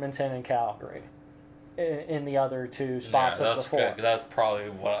seeing Edmonton and Calgary in the other 2 spots of the 4. That's probably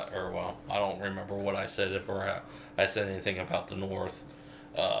what, I don't remember what I said if I said anything about the North.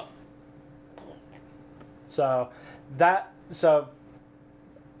 So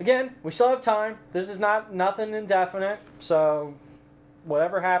again, we still have time. This is nothing indefinite. So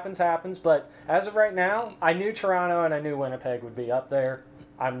whatever happens, happens. But as of right now, I knew Toronto and I knew Winnipeg would be up there.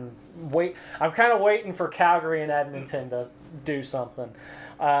 I'm kind of waiting for Calgary and Edmonton to do something.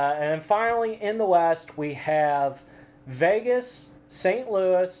 And then finally, in the West, we have Vegas, St.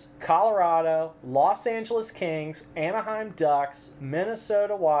 Louis, Colorado, Los Angeles Kings, Anaheim Ducks,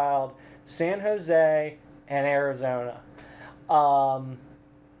 Minnesota Wild, San Jose, and Arizona. The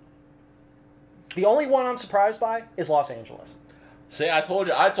only one I'm surprised by is Los Angeles. See, I told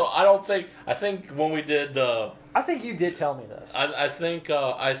you. I think when we did the... I think you did tell me this. I think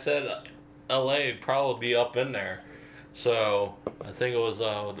I said L.A. would probably be up in there. So I think it was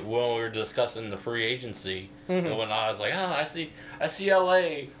when we were discussing the free agency. Mm-hmm. When I was like, I see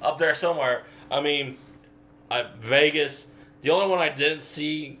L.A. up there somewhere. I mean, Vegas. The only one I didn't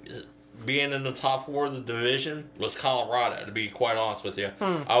see being in the top 4 of the division was Colorado. To be quite honest with you,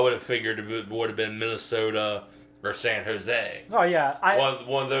 I would have figured it would have been Minnesota or San Jose. Oh yeah,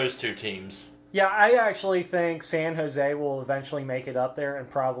 one of those 2 teams. Yeah, I actually think San Jose will eventually make it up there and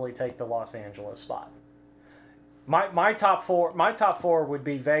probably take the Los Angeles spot. My top 4 would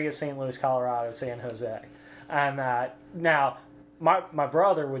be Vegas, St. Louis, Colorado, San Jose, and now my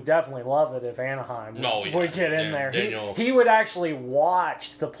brother would definitely love it if Anaheim would get in there. He would actually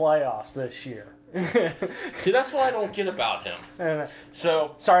watch the playoffs this year. See, that's what I don't get about him.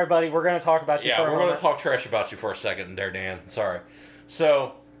 So sorry, buddy, we're going to talk about you. Yeah, we're going to talk trash about you for a second there, Dan. Sorry.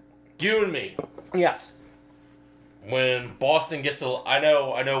 So, you and me. Yes. When Boston gets I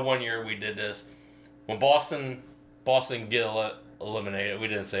know 1 year we did this. When Boston get eliminated, we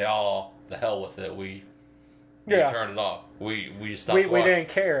didn't say, "Oh, the hell with it." We turned it off. We stopped. We didn't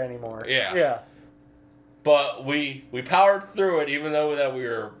care anymore. Yeah. Yeah. But we powered through it, even though that we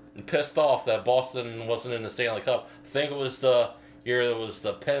were pissed off that Boston wasn't in the Stanley Cup. I think it was the year that was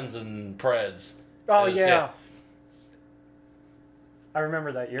the Pens and Preds. Oh yeah. I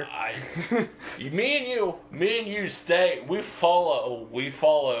remember that year. Me and you stay. We follow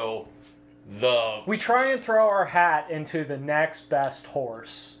the. We try and throw our hat into the next best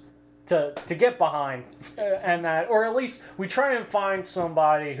horse to get behind, and that, or at least we try and find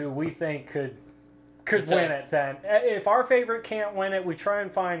somebody who we think could win it. Then, if our favorite can't win it, we try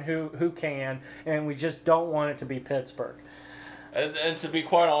and find who can, and we just don't want it to be Pittsburgh. And to be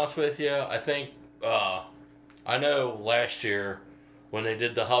quite honest with you, I think I know last year when they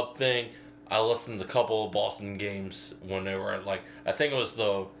did the hub thing, I listened to a couple of Boston games when they were I think it was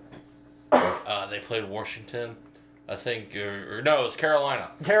they played Washington. I think, or no, it was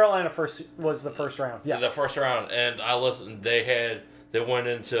Carolina. Carolina was the first round. Yeah, the first round, and I listened. They went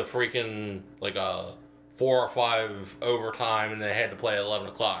into freaking a 4 or 5 overtime, and they had to play at 11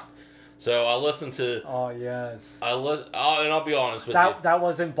 o'clock. So I listened to. Oh yes. And I'll be honest with you. That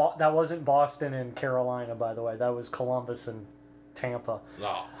wasn't Boston and Carolina, by the way. That was Columbus and Tampa.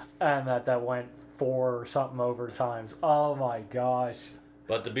 Oh. And that went 4 or something overtimes. Oh my gosh.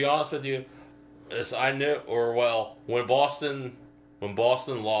 But to be honest with you, I knew, when Boston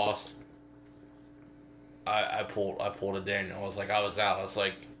lost, I pulled a Daniel. I was out. I was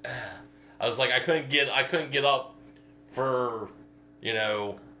like, I couldn't get up for,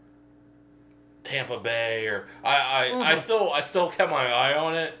 Tampa Bay, or I still kept my eye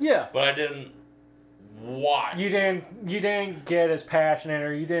on it. Yeah. But I didn't watch. You didn't get as passionate,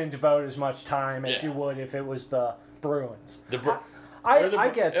 or you didn't devote as much time as you would if it was the Bruins. I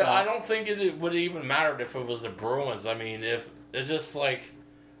get that. I don't think it would even mattered if it was the Bruins. I mean, if it's just I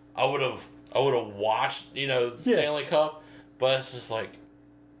would have watched, the Stanley Cup, but it's just I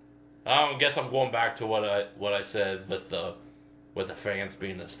guess I'm going back to what I said with the fans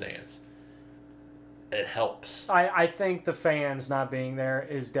being in the stands. It helps. I think the fans not being there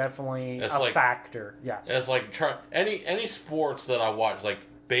is definitely a factor. Yes. It's any sports that I watch, like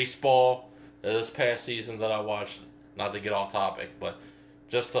baseball, this past season that I watched. Not to get off topic, but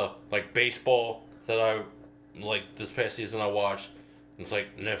just baseball that I this past season I watched. It's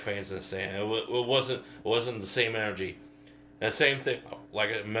no fans in the stand. It wasn't the same energy. And the same thing,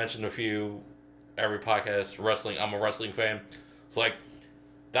 like I mentioned every podcast, wrestling. I'm a wrestling fan. It's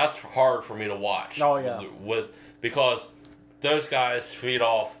that's hard for me to watch. Oh yeah. Because those guys feed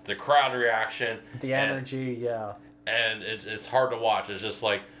off the crowd reaction, the energy, and it's hard to watch. It's just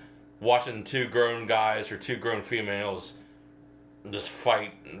watching 2 grown guys or 2 grown females just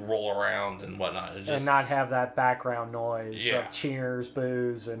fight and roll around and whatnot. And not have that background noise of cheers,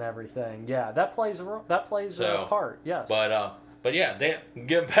 boos, and everything. Yeah, that plays a part. Yes. But yeah,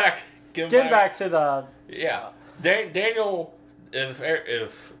 get back to the Daniel.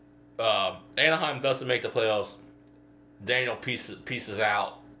 If Anaheim doesn't make the playoffs, Daniel pieces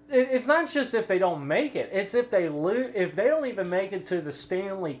out. It's not just if they don't make it. It's if they lose. If they don't even make it to the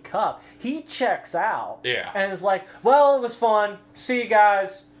Stanley Cup, he checks out. Yeah. And it's well, it was fun. See you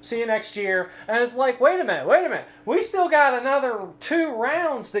guys. See you next year. And it's wait a minute. We still got another 2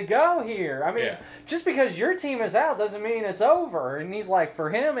 rounds to go here. I mean, just because your team is out doesn't mean it's over. And he's for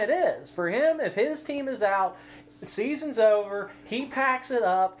him, it is. For him, if his team is out, the season's over. He packs it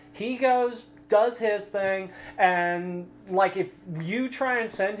up. He goes, does his thing, and if you try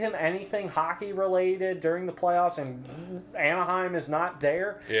and send him anything hockey related during the playoffs and Anaheim is not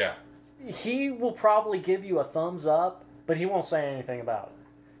there, he will probably give you a thumbs up, but he won't say anything about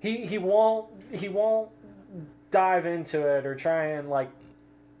it. He won't dive into it or try and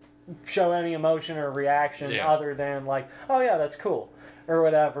show any emotion or reaction other than oh yeah, that's cool or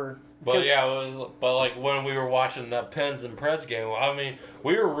whatever. But when we were watching that Pens and Preds game, I mean,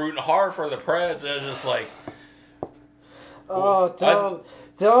 we were rooting hard for the Preds, and it was just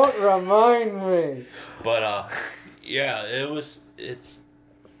don't remind me. But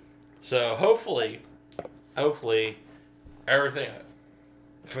so hopefully everything,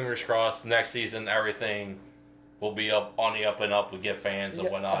 fingers crossed, next season everything will be up and up. We get fans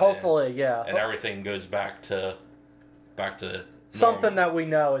and whatnot. Hopefully, and everything goes back to something that we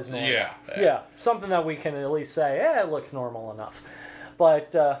know is normal. Yeah. Something that we can at least say, it looks normal enough.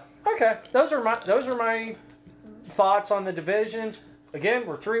 But okay, those are my thoughts on the divisions. Again,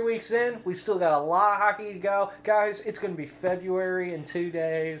 we're 3 weeks in. We still got a lot of hockey to go. Guys, it's going to be February in 2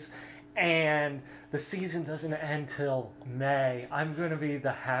 days, and the season doesn't end till May. I'm going to be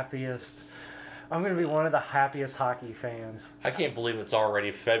the happiest. I'm going to be one of the happiest hockey fans. I can't believe it's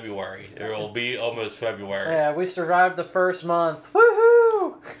already February. It will be almost February. Yeah, we survived the first month.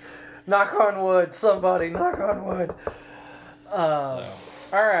 Woohoo! Knock on wood. Somebody, knock on wood. All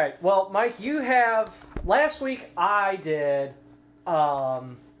right. Well, Mike, you have... Last week I did a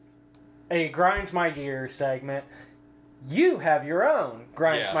Grinds My Gear segment. You have your own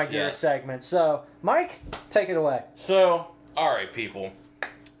Grinds My Gear segment. So, Mike, take it away. So, all right, people.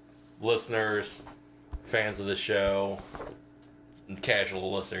 Listeners, fans of the show,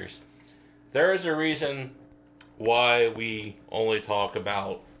 casual listeners. There is a reason why we only talk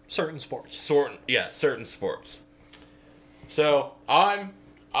about certain sports. Certain sports. So, I'm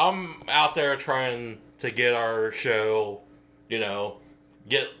out there trying to get our show,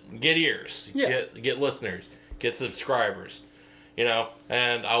 get ears, get listeners, get subscribers,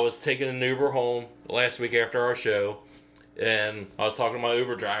 and I was taking an Uber home last week after our show, and I was talking to my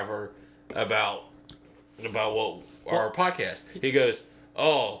Uber driver about what our podcast. He goes,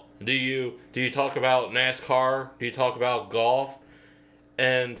 "Oh, do you talk about NASCAR? Do you talk about golf?"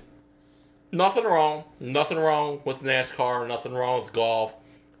 And nothing wrong with NASCAR, nothing wrong with golf,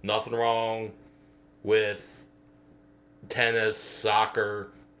 nothing wrong with tennis,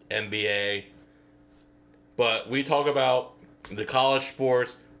 soccer, NBA. But we talk about the college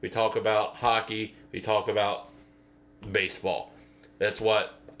sports, we talk about hockey, we talk about baseball. That's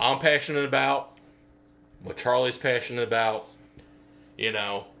what I'm passionate about, what Charlie's passionate about.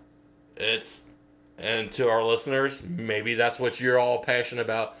 And to our listeners, maybe that's what you're all passionate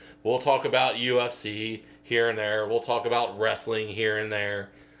about. We'll talk about UFC here and there. We'll talk about wrestling here and there.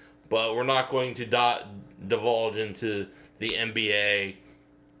 But we're not going to divulge into the NBA,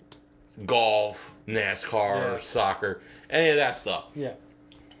 golf, NASCAR, soccer, any of that stuff. Yeah.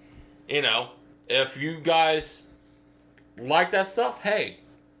 If you guys like that stuff, hey,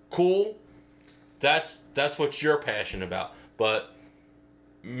 cool. That's what you're passionate about. But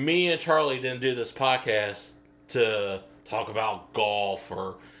me and Charlie didn't do this podcast to talk about golf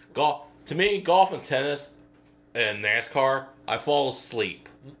or golf. To me, golf and tennis and NASCAR, I fall asleep.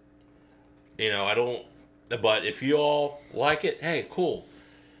 I don't. But if you all like it, hey, cool.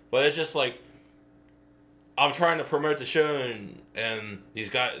 But it's just like I'm trying to promote the show, and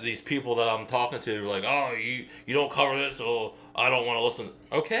these people that I'm talking to are like, oh, you don't cover this, so I don't want to listen.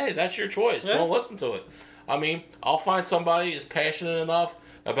 Okay, that's your choice. Yeah. Don't listen to it. I mean, I'll find somebody who's passionate enough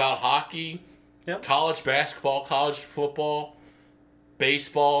about hockey, college basketball, college football,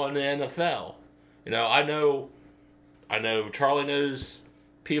 baseball, and the NFL. I know Charlie knows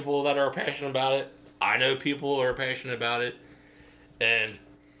people that are passionate about it. I know people who are passionate about it. And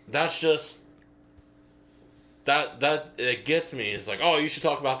that's just... That it gets me. It's like, oh, you should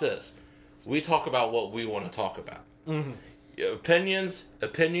talk about this. We talk about what we want to talk about. Mm-hmm. Opinions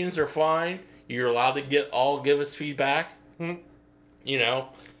are fine. You're allowed to give us feedback. Mm-hmm.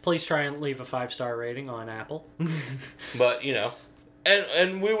 Please try and leave a 5-star rating on Apple. But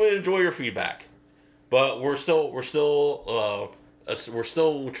and we would enjoy your feedback. But we're still trying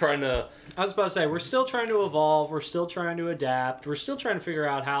to... I was about to say, we're still trying to evolve. We're still trying to adapt. We're still trying to figure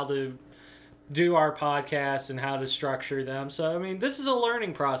out how to do our podcasts and how to structure them. So, I mean, this is a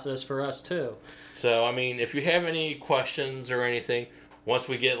learning process for us, too. So, I mean, if you have any questions or anything, once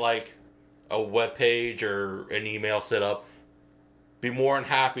we get, like, a web page or an email set up, be more than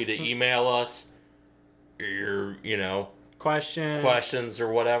happy to email us your, questions or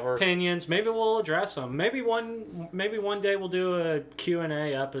whatever, opinions. Maybe we'll address them. Maybe one day we'll do a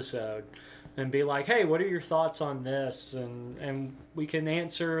Q&A episode and be like, hey, what are your thoughts on this? And we can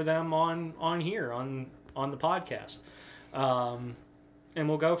answer them on here on the podcast, and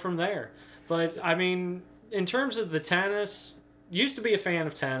we'll go from there. But I mean, in terms of the tennis, used to be a fan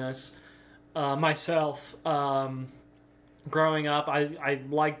of tennis myself. Growing up, I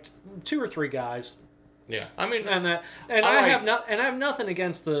liked 2 or 3 guys. Yeah, I mean, I have nothing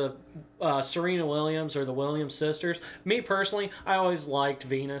against the Serena Williams or the Williams sisters. Me personally, I always liked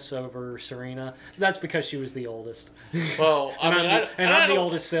Venus over Serena. That's because she was the oldest. Well, I'm the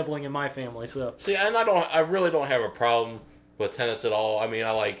oldest sibling in my family. So see, and I really don't have a problem with tennis at all. I mean,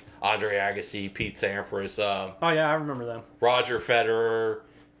 I like Andre Agassi, Pete Sampras. Oh yeah, I remember them. Roger Federer,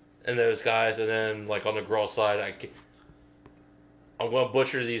 and those guys, and then like on the girl side, I'm going to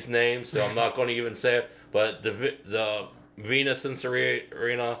butcher these names, so I'm not going to even say it. But the Venus and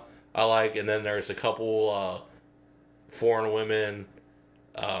Serena I like, and then there's a couple foreign women.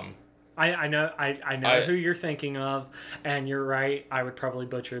 I know who you're thinking of, and you're right. I would probably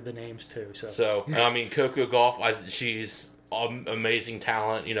butcher the names too. So I mean, Coco Gauff, she's amazing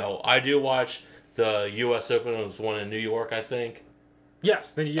talent. You know, I do watch the U.S. Open. It was one in New York, I think.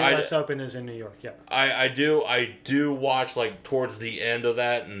 Yes, the U.S. Open is in New York. Yeah, I do watch like towards the end of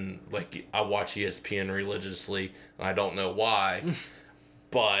that, and like I watch ESPN religiously, and I don't know why,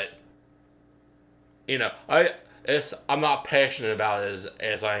 but you know, I'm not passionate about it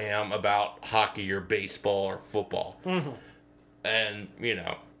as I am about hockey or baseball or football, and you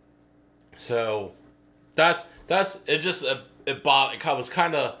know, so that's it. Just it was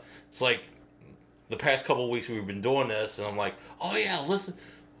kind of, it's like the past couple of weeks we've been doing this, and I'm like, oh yeah, listen,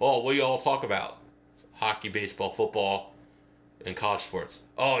 what do y'all talk about? Hockey, baseball, football, and college sports.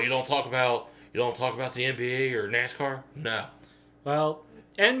 Oh, you don't talk about the NBA or NASCAR? No. Well,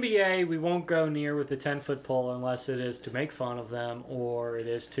 NBA, we won't go near with the 10-foot pole unless it is to make fun of them or it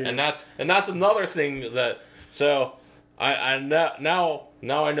is to. And that's another thing that. So I now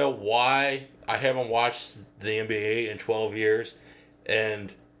I know why I haven't watched the NBA in 12 years,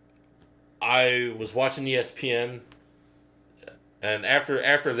 and I was watching ESPN, and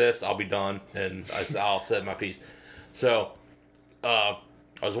after this I'll be done and I'll say my piece. So I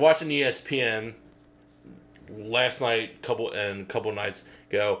was watching ESPN last night, couple nights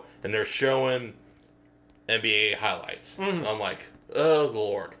ago, and they're showing NBA highlights. I'm like, oh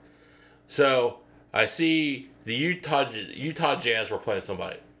Lord. So I see the Utah Jazz were playing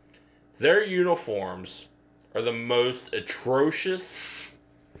somebody. Their uniforms are the most atrocious,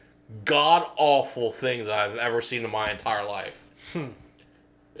 god awful thing that I've ever seen in my entire life.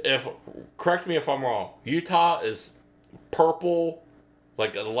 Correct me if I'm wrong. Utah is purple,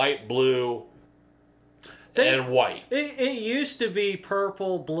 like a light blue, and white. It used to be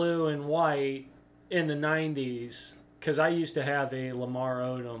purple, blue, and white in the 90s because I used to have a Lamar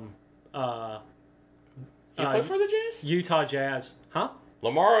Odom. He played for the Jazz? Utah Jazz. Huh?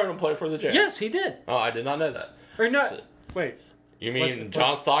 Lamar Odom played for the Jazz? Yes, he did. Oh, I did not know that. Or no. Wait. You mean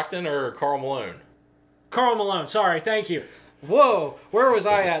John Stockton or Karl Malone? Karl Malone. Sorry. Thank you. Whoa. Where was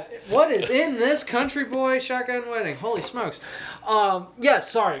I at? What is in this country boy shotgun wedding? Holy smokes.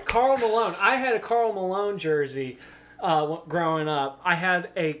 Sorry. Karl Malone. I had a Karl Malone jersey growing up. I had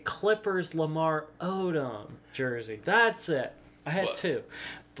a Clippers Lamar Odom jersey. That's it. I had two.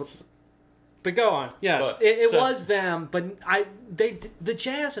 But go on. Yes, it was them. But the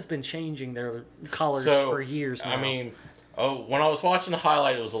Jazz have been changing their colors for years now. I mean, when I was watching the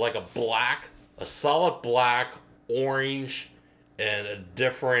highlight, it was like a solid black, orange, and a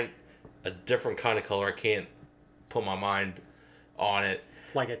different kind of color. I can't put my mind on it.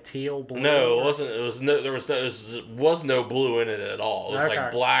 Like a teal blue. No, it wasn't. There was no blue in it at all. It was like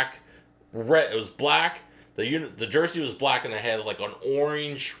black, red. It was black. The jersey was black, and it had like an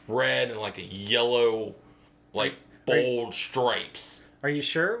orange, red, and like a yellow, like bold stripes. Are you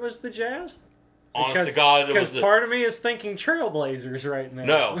sure it was the Jazz? Honest to God, it was because part of me is thinking Trailblazers right now.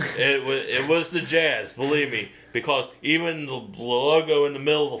 No, it was the Jazz. Believe me, because even the logo in the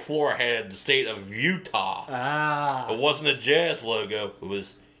middle of the floor had the state of Utah. Ah, it wasn't a Jazz logo; it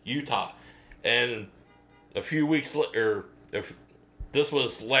was Utah. And a few weeks later, if this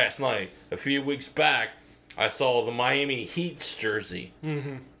was last night, a few weeks back, I saw the Miami Heat's jersey,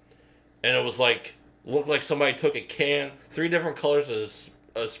 and it was like looked like somebody took a can, 3 different colors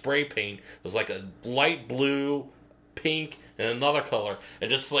of spray paint. It was like a light blue, pink, and another color, and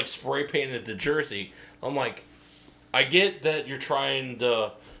just like spray painted the jersey. I'm like, I get that you're trying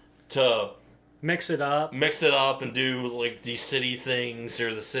to mix it up and do like these city things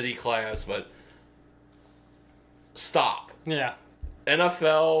or the city class, but stop. Yeah.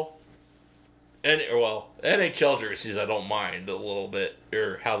 NFL. NHL jerseys I don't mind a little bit,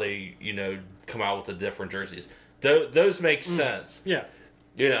 or how they, come out with the different jerseys. Those make sense. Yeah.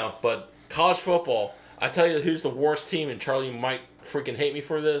 But college football, I tell you who's the worst team, and Charlie might freaking hate me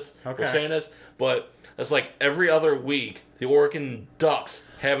for this, for saying this, but it's like every other week, the Oregon Ducks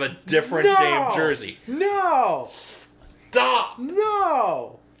have a different damn jersey. No! Stop!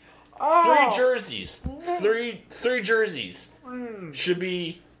 No! Oh. 3 jerseys. Three jerseys. Should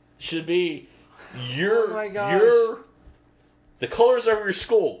be the colors of your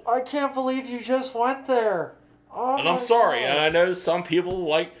school. I can't believe you just went there. Oh, and I'm sorry, and I know some people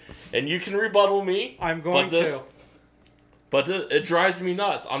like, and you can rebuttal me. I'm going to. But it drives me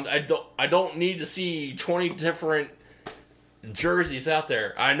nuts. I don't need to see 20 different jerseys out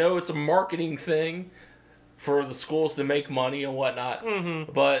there. I know it's a marketing thing for the schools to make money and whatnot.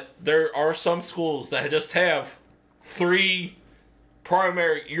 But there are some schools that just have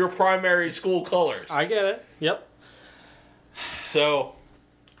your primary school colors. I get it. Yep. So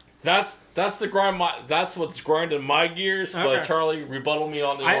that's what's grinding my gears. Okay. But Charlie, rebuttal me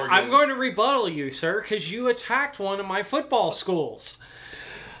on the Oregon. I'm going to rebuttal you, sir, because you attacked one of my football schools.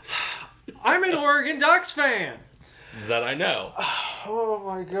 I'm an Oregon Ducks fan. That I know. Oh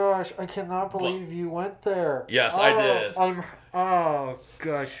my gosh, I cannot believe you went there. Yes, I did. Oh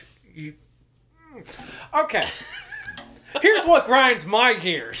gosh, you. Okay. Here's what grinds my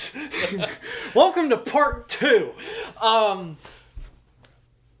gears. Welcome to part 2.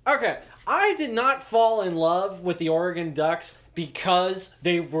 Okay, I did not fall in love with the Oregon Ducks because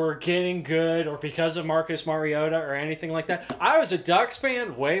they were getting good or because of Marcus Mariota or anything like that. I was a Ducks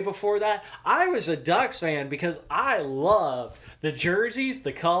fan way before that. I was a Ducks fan because I loved the jerseys,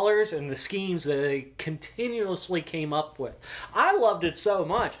 the colors, and the schemes that they continuously came up with. I loved it so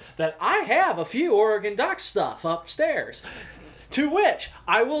much that I have a few Oregon Ducks stuff upstairs. To which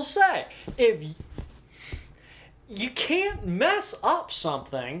I will say, if you can't mess up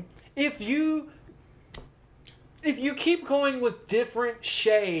something if you keep going with different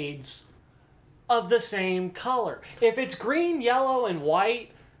shades of the same color. If it's green, yellow, and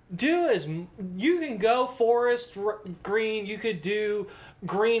white, you can go forest green, you could do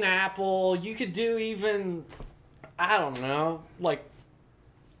green apple, you could do even, I don't know, like,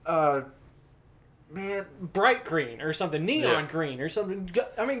 bright green or something, neon green or something.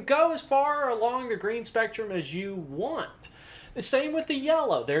 I mean, go as far along the green spectrum as you want. The same with the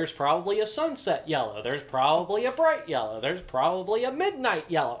yellow. There's probably a sunset yellow. There's probably a bright yellow. There's probably a midnight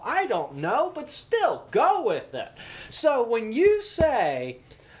yellow. I don't know, but still, go with it. So when you say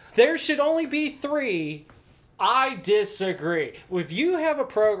there should only be 3, I disagree. If you have a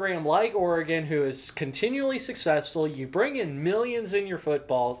program like Oregon who is continually successful, you bring in millions in your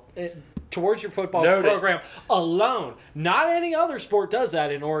football towards your football program alone. Not any other sport does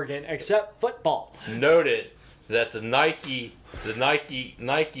that in Oregon except football. Noted that the Nike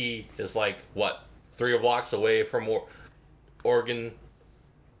is like, what, 3 blocks away from Oregon?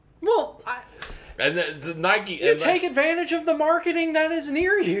 Well, and the Nike... You take advantage of the marketing that is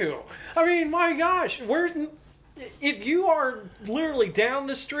near you. I mean, my gosh, if you are literally down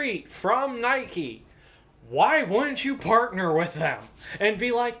the street from Nike, why wouldn't you partner with them and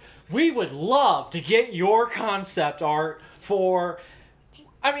be like, we would love to get your concept art for...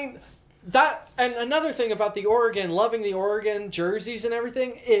 I mean... That, and another thing about the Oregon, loving the Oregon jerseys and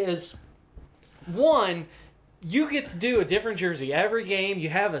everything is, one, you get to do a different jersey every game.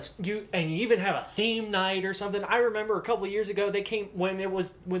 You even have a theme night or something. I remember a couple of years ago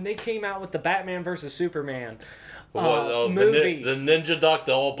when they came out with the Batman versus Superman movie, the Ninja Duck,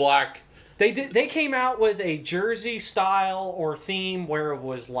 the all black. They came out with a jersey style or theme where it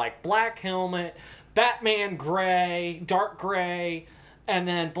was like black helmet, Batman gray, dark gray, and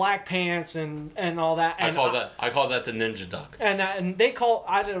then black pants and all that. And I call that the Ninja Duck. And they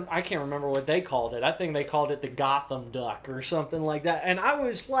I can't remember what they called it. I think they called it the Gotham Duck or something like that. And I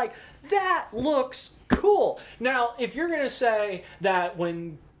was like, that looks cool. Now, if you're gonna say that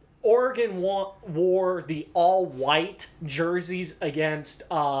when Oregon wore the all-white jerseys against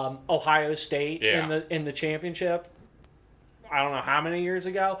Ohio State in the championship, I don't know how many years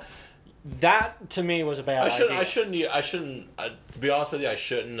ago. That to me was a bad idea. I shouldn't. To be honest with you, I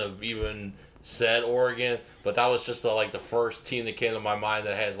shouldn't have even said Oregon. But that was just the first team that came to my mind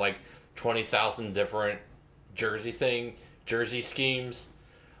that has like 20,000 different jersey schemes.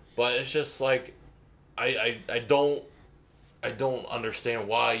 But it's just like I don't understand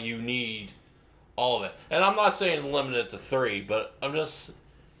why you need all of it. And I'm not saying limit it to 3, but I'm just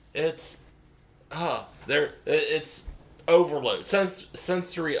it's overload,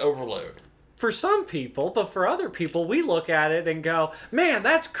 sensory overload. For some people, but for other people, we look at it and go, "Man,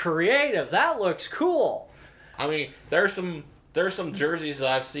 that's creative. That looks cool." I mean, there's some jerseys that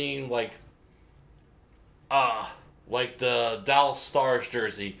I've seen like the Dallas Stars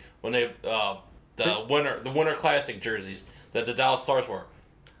jersey when they the Winter Classic jerseys that the Dallas Stars wore.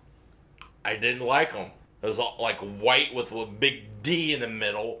 I didn't like them. It was all, like white with a big D in the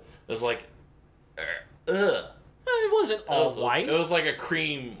middle. It was like, ugh. It wasn't all white. It was like a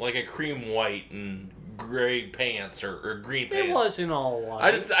cream white and gray pants or green pants. It wasn't all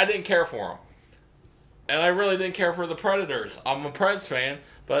white. I didn't care for them, and I really didn't care for the Predators. I'm a Preds fan,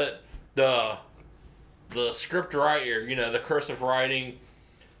 but the script right here, the cursive writing,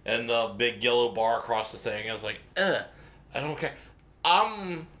 and the big yellow bar across the thing. I was like, I don't care.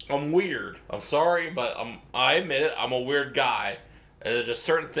 I'm weird. I'm sorry, but I admit it. I'm a weird guy. And just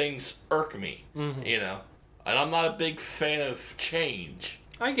certain things irk me, And I'm not a big fan of change.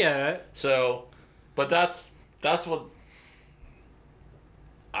 I get it. So, but that's that's what.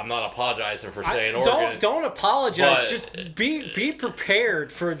 I'm not apologizing for saying Oregon. Don't apologize. But, just be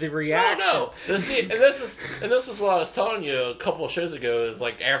prepared for the reaction. No. This is what I was telling you a couple of shows ago. Is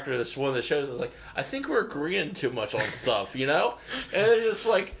like after this one of the shows, I was like, I think we're agreeing too much on stuff, And it's just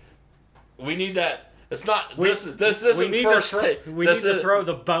like we need that. It's not this isn't first take. We need to throw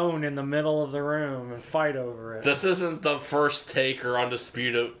the bone in the middle of the room and fight over it. This isn't the first take or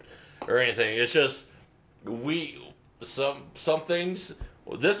undisputed or anything. It's just some things.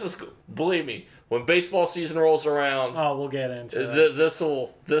 This is, believe me, when baseball season rolls around. Oh, we'll get into it. This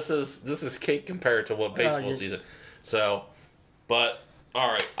is cake compared to what baseball season. So, but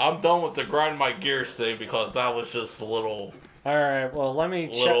all right, I'm done with the grind my gears thing because that was just a little. All right, well let me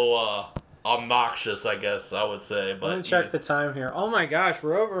obnoxious, I guess I would say. But let me check the time here. Oh my gosh,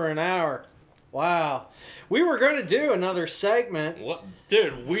 we're over an hour. Wow. We were going to do another segment. What?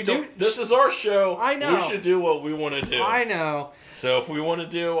 Dude, this is our show. I know. We should do what we want to do. I know. So if we want to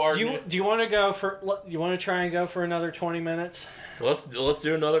do our... Do you want to go for... You want to try and go for another 20 minutes? Let's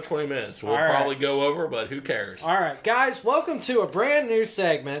do another 20 minutes. We'll probably go over, but who cares? All right, guys, welcome to a brand new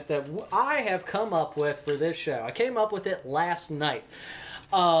segment that I have come up with for this show. I came up with it last night.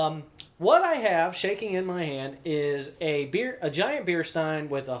 What I have shaking in my hand is a giant beer stein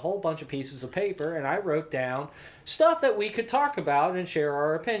with a whole bunch of pieces of paper, and I wrote down stuff that we could talk about and share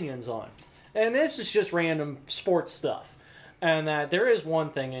our opinions on. And this is just random sports stuff. And that there is one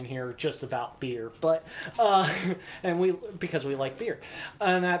thing in here just about beer, but because we like beer,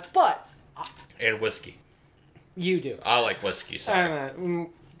 and and whiskey. You do. I like whiskey. Sorry.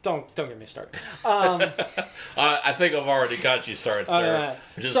 Don't get me started. I think I've already got you started, sir.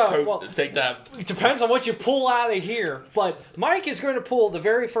 Take that. It depends on what you pull out of here. But Mike is going to pull the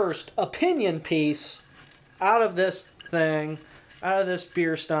very first opinion piece out of this thing, out of this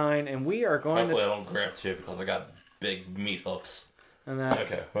beer stein, and we are going Hopefully I don't grab two because I got big meat hooks.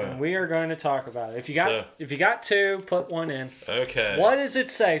 And we are going to talk about it. If you got two, put one in. Okay. What does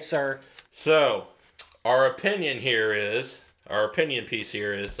it say, sir? So, our opinion piece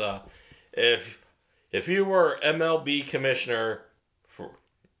here is if you were MLB commissioner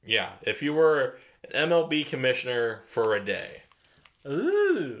if you were an MLB commissioner for a day.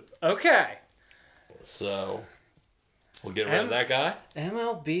 Ooh, okay. So, we'll get rid of that guy.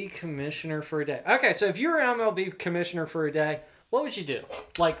 MLB commissioner for a day. Okay, so if you were an MLB commissioner for a day, what would you do?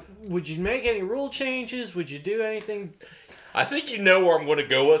 Like, would you make any rule changes? Would you do anything? I think you know where I'm going to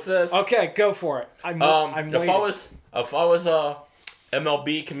go with this. Okay, go for it. I'm if I was a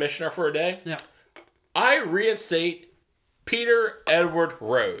MLB commissioner for a day, I reinstate Peter Edward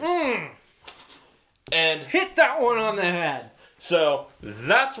Rose. And hit that one on the head. So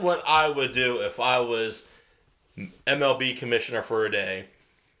that's what I would do if I was MLB commissioner for a day.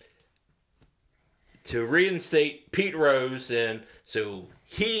 To reinstate Pete Rose in so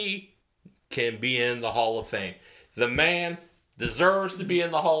he can be in the Hall of Fame. The man deserves to be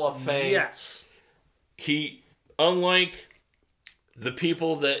in the Hall of Fame. Yes. He, unlike the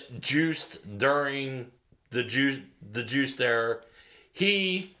people that juiced during the juice era,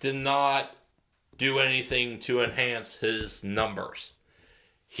 he did not do anything to enhance his numbers.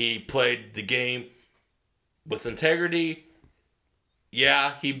 He played the game with integrity.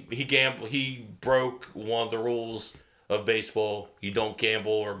 Yeah, he gambled. He broke one of the rules of baseball. You don't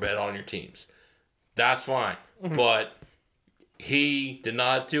gamble or bet on your teams. That's fine. Mm-hmm. But he did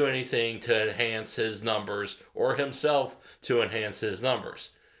not do anything to enhance his numbers or himself to enhance his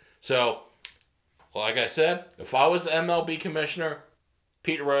numbers. So, like I said, if I was the MLB commissioner,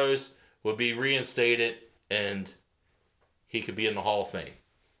 Pete Rose would be reinstated and he could be in the Hall of Fame.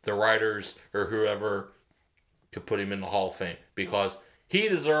 The writers or whoever could put him in the Hall of Fame because he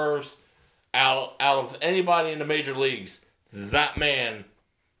deserves, out of anybody in the major leagues, that man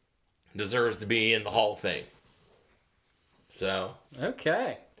deserves to be in the Hall of Fame. So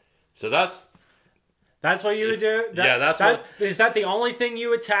okay, so that's what you would do. Is that the only thing you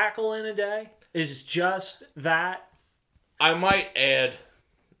would tackle in a day? Is just that? I might add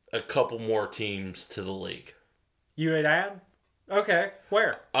a couple more teams to the league. You would add? Okay,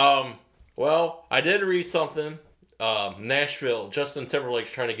 where? Well, I did read something. Nashville. Justin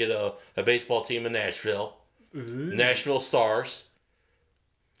Timberlake's trying to get a baseball team in Nashville. Ooh. Nashville Stars.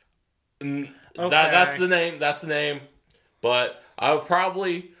 Okay. That's the name. That's the name. But I would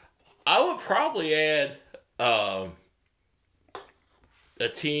probably add a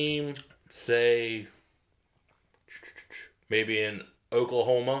team, say maybe in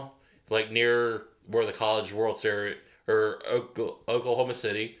Oklahoma, like near where the College World Series or Oklahoma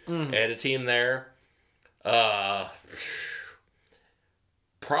City. Mm-hmm. Add a team there.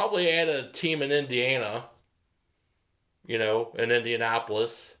 Probably add a team in Indiana in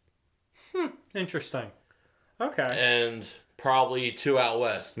Indianapolis, Interesting. Okay. and probably 2 out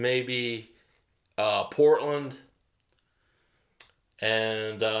west. Maybe Portland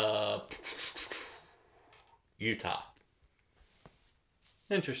and Utah.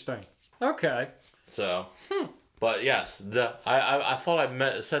 Interesting. Okay. So, but yes, I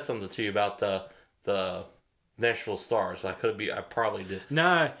thought said something to you about the Nashville Stars. I probably did.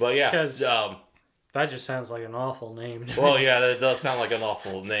 No, But yeah, because that just sounds like an awful name. well, yeah, that does sound like an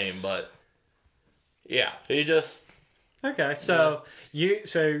awful name, but yeah, he just Okay, so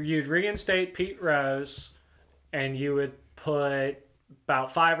you'd reinstate Pete Rose, and you would put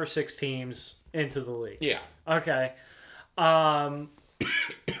about 5 or 6 teams into the league. yeah. Okay.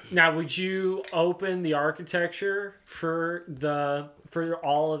 Now, would you open the architecture for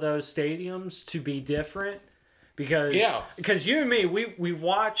all of those stadiums to be different? Because you and me, we've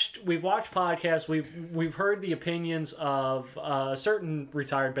watched podcasts, we've heard the opinions of a certain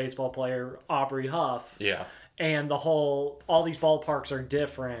retired baseball player, Aubrey Huff. Yeah. And all these ballparks are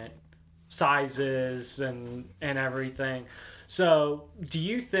different sizes and everything. So, do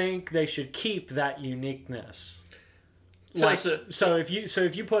you think they should keep that uniqueness? So if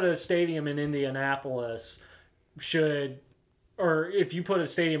you put a stadium in Indianapolis, or if you put a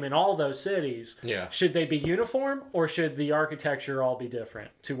stadium in all those cities, should they be uniform, or should the architecture all be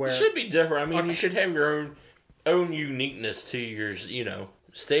different to where it should be different? I mean, you should have your own uniqueness to your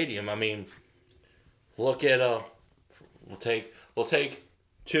stadium. I mean, look at we'll take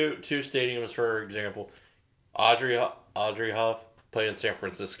two stadiums for example. Audrey Huff played in San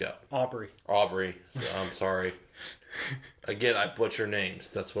Francisco. Aubrey. So I'm sorry. Again, I butcher names.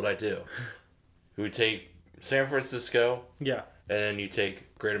 That's what I do. We take San Francisco. Yeah. And then you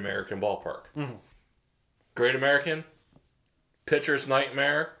take Great American Ballpark. Mm-hmm. Great American, pitcher's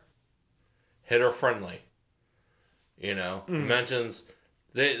nightmare, hitter friendly. Dimensions.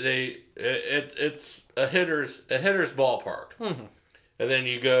 It's a hitter's ballpark. Mm-hmm. And then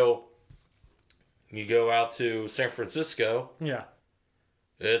you go out to San Francisco. Yeah.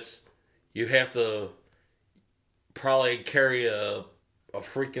 You have to probably carry a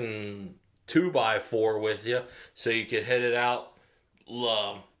freaking 2x4 with you so you can hit it out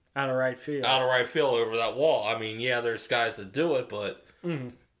of right field. Out of right field over that wall. I mean, yeah, there's guys that do it, but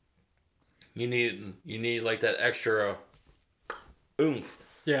you need like that extra oomph.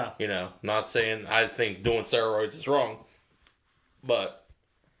 Yeah. Not saying I think doing steroids is wrong, but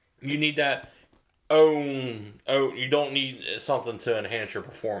you need that you don't need something to enhance your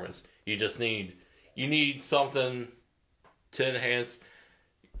performance. You need something to enhance,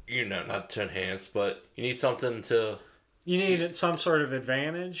 not to enhance, but you need something to... You need some sort of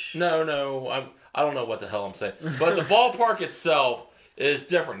advantage? No, I don't know what the hell I'm saying. But the ballpark itself is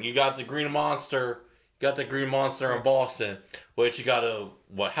different. You got the Green Monster in Boston, which you got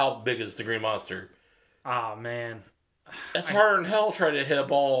how big is the Green Monster? Oh, man. It's harder than hell trying to hit a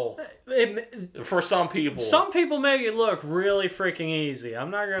ball for some people. Some people make it look really freaking easy. I'm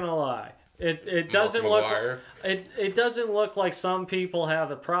not gonna lie. It doesn't look. It doesn't look like some people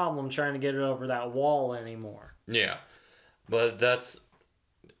have a problem trying to get it over that wall anymore. Yeah, but that's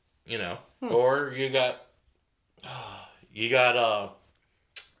or you got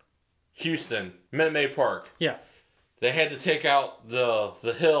Houston, Minute Maid Park. Yeah, they had to take out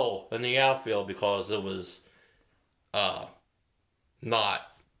the hill in the outfield because it was not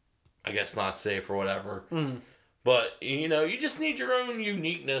safe or whatever. But you just need your own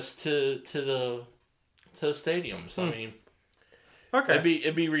uniqueness to the stadiums. I mean, okay,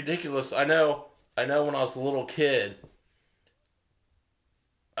 it'd be ridiculous. I know when I was a little kid,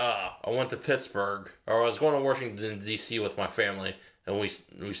 I went to Pittsburgh, or I was going to Washington D.C. with my family, and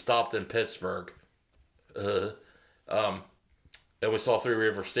we stopped in Pittsburgh, and we saw Three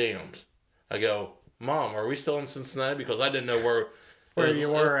River Stadiums. I go, Mom, are we still in Cincinnati? Because I didn't know where you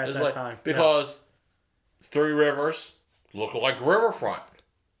were at that time. Because Three Rivers looked like Riverfront,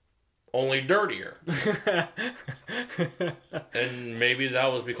 only dirtier. And maybe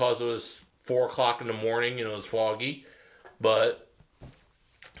that was because it was 4:00 in the morning and it was foggy. But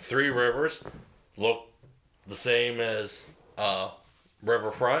Three Rivers looked the same as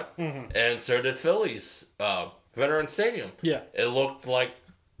Riverfront, and so did Phillies Veterans Stadium. Yeah, it looked like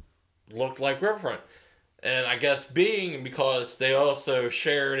Riverfront. And I guess because they also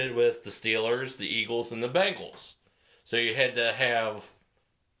shared it with the Steelers, the Eagles, and the Bengals. So you had to have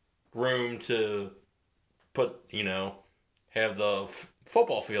room to have the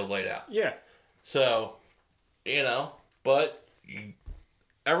football field laid out. Yeah. So, but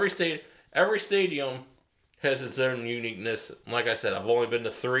every stadium has its own uniqueness. Like I said, I've only been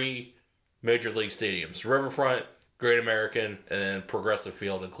to 3 major league stadiums: Riverfront, Great American, and then Progressive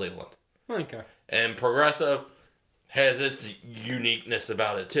Field in Cleveland. Okay. And Progressive has its uniqueness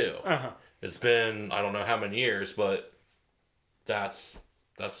about it too. Uh-huh. It's been, I don't know how many years, but that's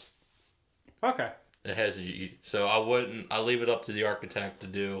Okay. it has. So I leave it up to the architect to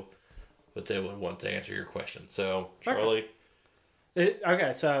do what they would want to answer your question. So Charlie,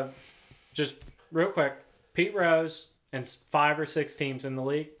 okay. So just real quick, Pete Rose and 5 or 6 teams in the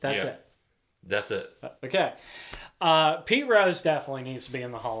league. That's it. That's it. Okay. Pete Rose definitely needs to be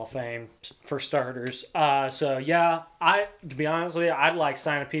in the Hall of Fame for starters. So yeah, to be honest with you, I'd like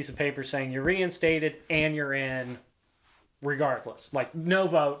sign a piece of paper saying you're reinstated and you're in regardless. Like no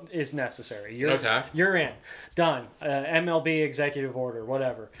vote is necessary. You're in. Done. MLB executive order,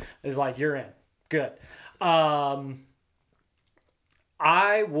 whatever. Is like you're in. Good. I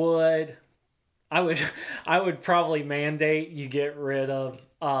would probably mandate you get rid of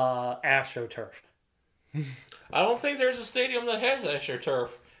AstroTurf. I don't think there's a stadium that has AstroTurf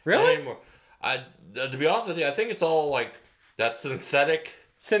Really? anymore. To be honest with you, I think it's all like that synthetic.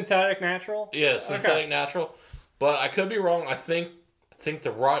 Synthetic natural? Yeah, synthetic natural. But I could be wrong. I think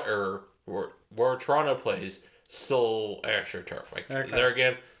the where Toronto plays still AstroTurf. Like there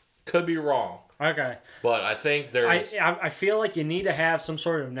again, could be wrong. Okay. But I think there's... I feel like you need to have some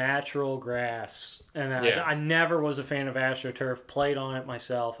sort of natural grass. And I never was a fan of AstroTurf. Played on it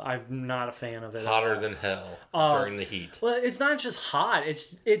myself. I'm not a fan of it. Hotter than hell during the heat. Well, it's not just hot.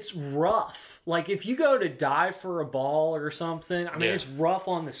 It's rough. Like, if you go to dive for a ball or something, I mean, it's rough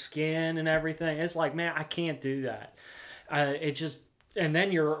on the skin and everything. It's like, man, I can't do that. It just... And then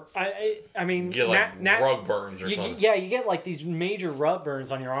I mean... You get like rug burns or something. Yeah, you get like these major rub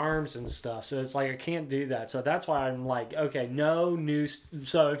burns on your arms and stuff. So it's like, I can't do that. So that's why I'm like, okay, no new...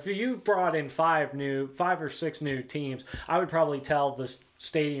 So if you brought in 5 or 6 new teams, I would probably tell the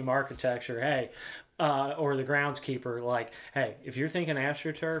stadium architecture, hey, or the groundskeeper, like, hey, if you're thinking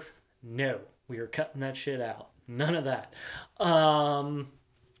AstroTurf, no, we are cutting that shit out. None of that.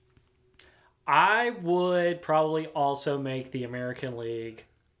 I would probably also make the American League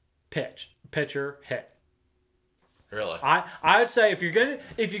pitcher hit. Really? I would say if you're gonna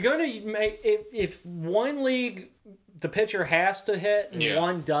make if one league the pitcher has to hit and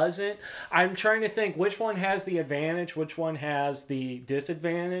one doesn't, I'm trying to think which one has the advantage, which one has the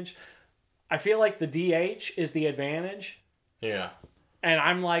disadvantage. I feel like the DH is the advantage. Yeah. And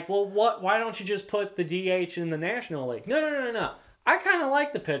I'm like, well, why don't you just put the DH in the National League? No. I kind of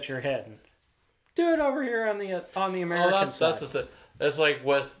like the pitcher hitting. Do it over here on the American side. That's the thing. That's like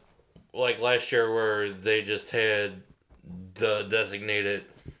with last year where they just had the designated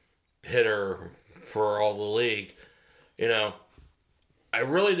hitter for all the league. You know, I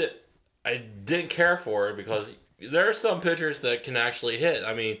didn't care for it because there are some pitchers that can actually hit.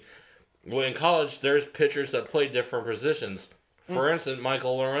 I mean, in college, there's pitchers that play different positions. For instance,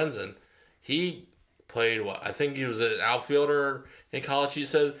 Michael Lorenzen, he played I think he was an outfielder in college. He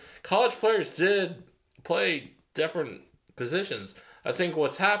said college players did play different positions. I think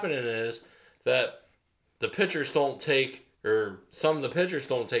what's happening is that the pitchers don't take, or some of the pitchers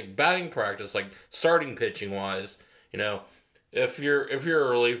don't take batting practice, like starting pitching wise. You know, if you're a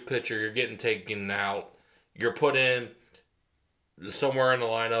relief pitcher, you're getting taken out. You're put in somewhere in the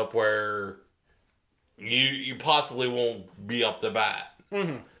lineup where you possibly won't be up to bat.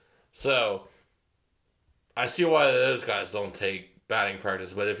 Mm-hmm. So I see why those guys don't take batting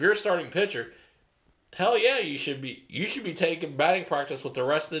practice. But if you're a starting pitcher, hell yeah, you should be taking batting practice with the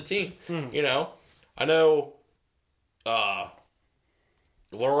rest of the team. Mm-hmm. You know, I know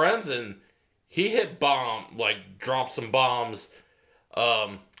Lorenzen, he hit dropped some bombs.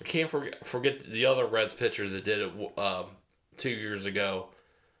 I can't forget the other Reds pitcher that did it 2 years ago.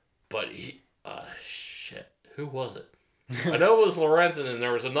 But who was it? I know it was Lorenzen, and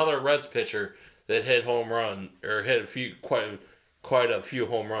there was another Reds pitcher that hit home run or hit quite a few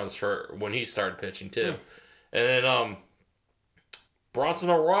home runs for when he started pitching too. And then Bronson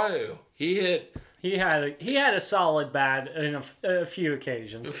Arroyo, he had a solid bat in a few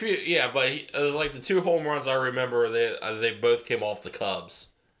occasions. But it was like the 2 home runs I remember. They both came off the Cubs.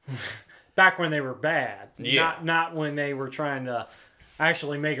 Back when they were bad, yeah. Not when they were trying to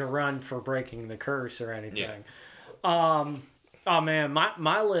actually make a run for breaking the curse or anything. Yeah. Oh man,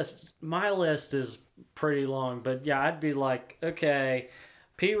 my list is pretty long, but yeah, I'd be like, okay,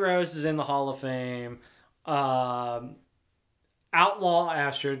 Pete Rose is in the Hall of Fame. Outlaw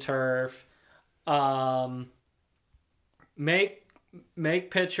AstroTurf.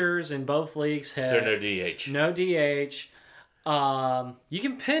 Make pitchers in both leagues hit. So no DH. No DH. You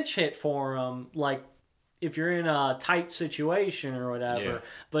can pinch hit for them, like if you're in a tight situation or whatever. Yeah.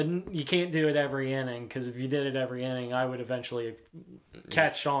 But you can't do it every inning, because if you did it every inning, I would eventually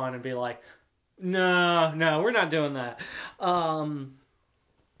catch on and be like, no, we're not doing that. And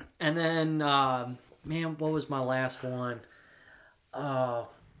then, man, what was my last one?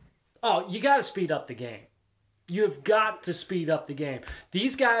 You got to speed up the game. You have got to speed up the game.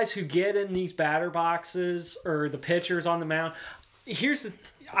 These guys who get in these batter boxes or the pitchers on the mound,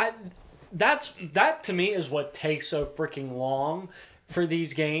 that to me is what takes so freaking long for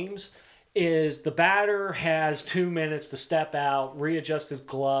these games. Is the batter has 2 minutes to step out, readjust his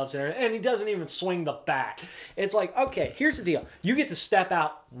gloves, and he doesn't even swing the bat. It's like, okay, here's the deal. You get to step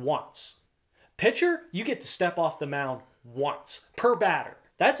out once. Pitcher, you get to step off the mound once per batter.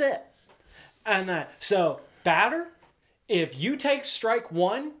 That's it. And so, batter, if you take strike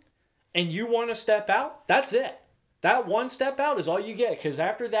one and you want to step out, that's it. That one step out is all you get, because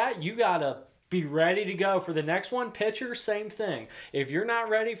after that, you got to be ready to go for the next one. Pitcher, same thing. If you're not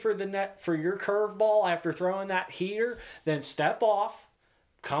ready for for your curveball after throwing that heater, then step off,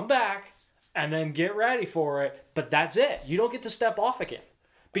 come back, and then get ready for it. But that's it. You don't get to step off again.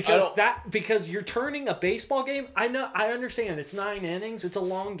 Because you're turning a baseball game. I understand it's 9 innings. It's a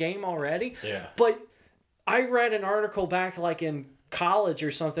long game already. Yeah. But I read an article back like in college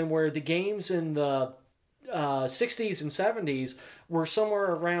or something where the games in the 60s and 70s were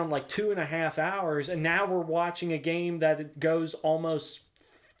somewhere around like 2.5 hours, and now we're watching a game that it goes almost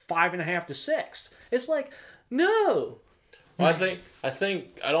 5.5 to 6. It's like, no. Well,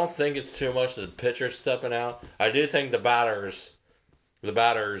 I don't think it's too much the pitcher stepping out. I do think the batters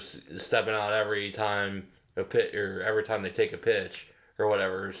stepping out every time every time they take a pitch or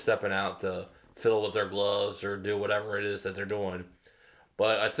whatever, stepping out to fiddle with their gloves or do whatever it is that they're doing.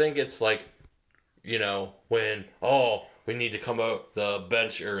 But I think it's like, when we need to come out, the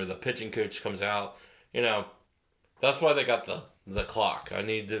bench or the pitching coach comes out, that's why they got the clock. I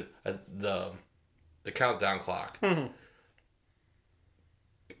need the countdown clock. Mm-hmm.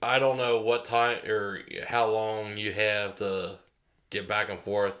 I don't know what time or how long you have to get back and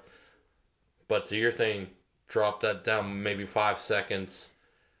forth, but to your thing, drop that down maybe 5 seconds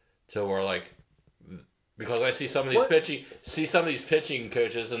to where, like, because I see some of these pitching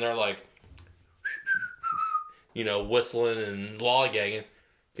coaches and they're like, whistling and lollygagging.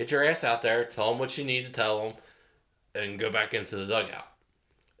 Get your ass out there, tell them what you need to tell them, and go back into the dugout.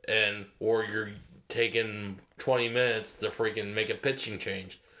 Or you're taking 20 minutes to freaking make a pitching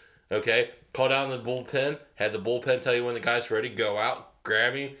change. Okay? Call down the bullpen, have the bullpen tell you when the guy's ready, go out,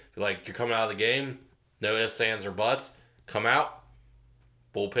 grab him, like you're coming out of the game, no ifs, ands, or buts, come out,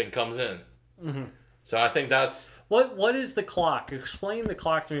 bullpen comes in. Mm-hmm. So I think that's... What is the clock? Explain the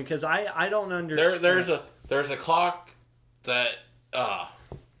clock to me, because I don't understand. There's a clock that I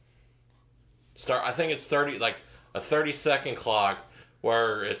think it's 30, like a 30-second clock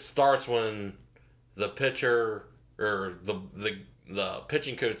where it starts when the pitcher or the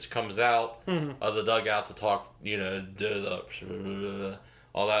pitching coach comes out of the dugout to talk, do the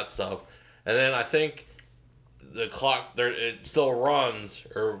all that stuff, and then I think the clock there it still runs,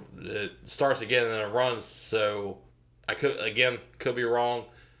 or it starts again and then it runs. So I could be wrong,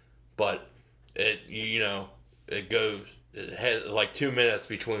 but it has like 2 minutes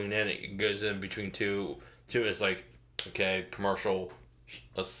between, and it goes in between two. It's like, okay, commercial.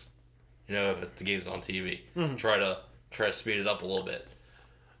 Let's if the game's on TV, try to speed it up a little bit.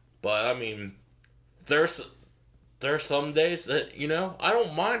 But I mean, there's some days that I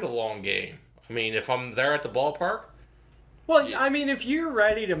don't mind a long game. I mean, if I'm there at the ballpark. Well, I mean, if you're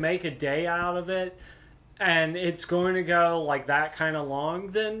ready to make a day out of it, and it's going to go like that kind of long,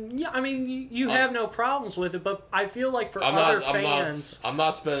 then yeah, I mean, you have no problems with it. But I feel like for fans, I'm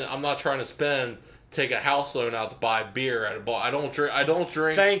not trying to take a house loan out to buy beer at a bar. I don't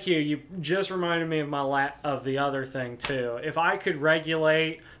drink. Thank you. You just reminded me of the other thing too. If I could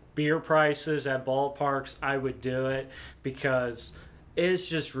regulate beer prices at ballparks, I would do it, because it's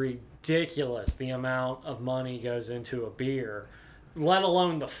just ridiculous the amount of money goes into a beer, let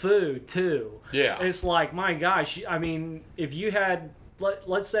alone the food too. Yeah. It's like, my gosh, I mean, if you had,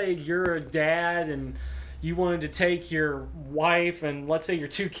 let's say you're a dad and you wanted to take your wife and let's say your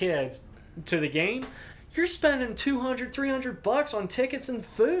 2 kids to the game, you're spending $200-$300 on tickets and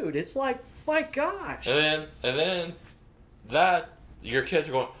food. It's like, my gosh. And then that your kids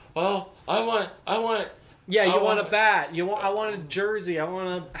are going, well, I want. Yeah, you want a bat. I want a jersey. I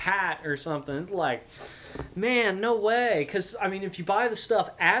want a hat or something. It's like, man, no way. Because, I mean, if you buy the stuff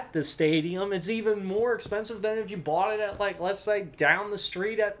at the stadium, it's even more expensive than if you bought it at, like, let's say, down the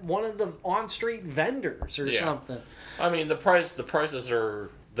street at one of the on-street vendors or something. I mean, the prices are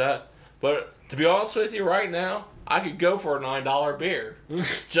that But to be honest with you, right now, I could go for a $9 beer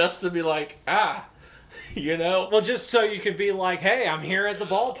just to be like, you know. Well, just so you could be like, hey, I'm here at the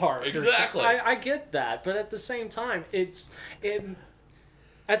ballpark. Exactly. I get that, but at the same time,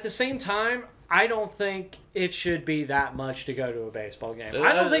 I don't think it should be that much to go to a baseball game.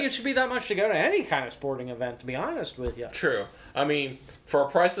 I don't think it should be that much to go to any kind of sporting event, to be honest with you. True. I mean, for a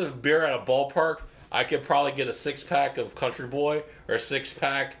price of beer at a ballpark, I could probably get a 6-pack of Country Boy or a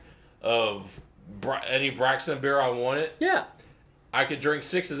 6-pack of any Braxton beer I wanted. Yeah. I could drink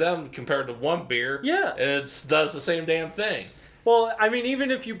 6 of them compared to 1 beer. Yeah. And it does the same damn thing. Well, I mean,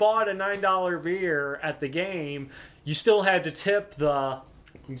 even if you bought a $9 beer at the game, you still had to tip the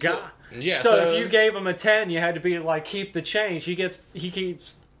guy. So if you gave him a 10, you had to be like, keep the change. He gets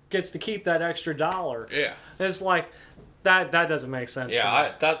to keep that extra $1. Yeah. It's like that doesn't make sense.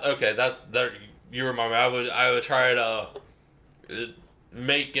 Yeah, that you remind me. I would try to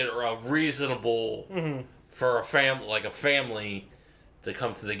make it reasonable for a family to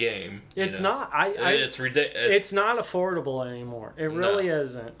come to the game. It's not. It's ridiculous. It's not affordable anymore. It really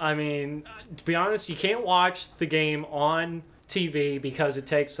isn't. I mean, to be honest, you can't watch the game on TV because it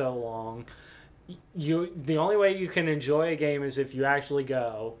takes so long. The only way you can enjoy a game is if you actually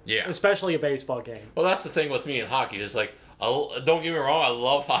go. Yeah. Especially a baseball game. Well, that's the thing with me in hockey. Is like, don't get me wrong, I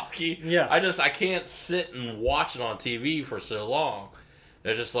love hockey. Yeah. I can't sit and watch it on TV for so long.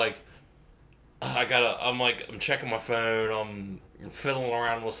 It's just like I'm checking my phone, I'm fiddling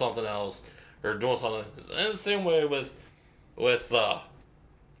around with something else or doing something. And the same way with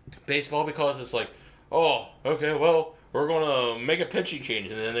baseball, because it's like, oh, okay, well, we're gonna make a pitching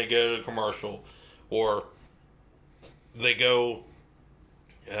change, and then they go to commercial, or they go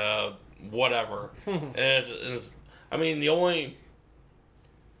whatever. I mean,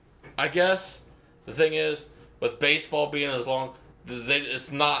 I guess the thing is, with baseball being as long,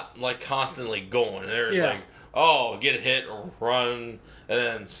 it's not like constantly going. There's like, oh, get hit or run and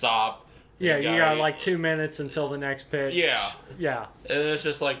then stop. Yeah, you got like 2 minutes until the next pitch. Yeah. Yeah. And it's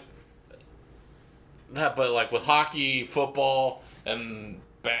just like that, but like with hockey, football, and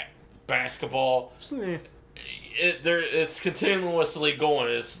basketball, it's continuously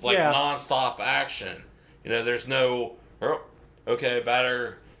going. It's like nonstop action. There's no, okay,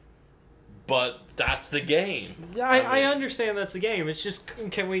 batter, but that's the game. Yeah, I understand that's the game. It's just,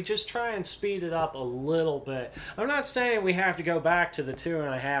 can we just try and speed it up a little bit? I'm not saying we have to go back to the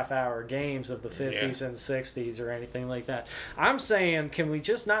 2.5-hour games of the 50s and 60s or anything like that. I'm saying, can we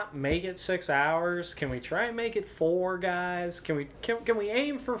just not make it 6 hours? Can we try and make it 4, guys? Can we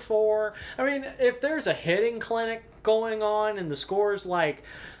aim for 4? I mean, if there's a hitting clinic going on and the score's like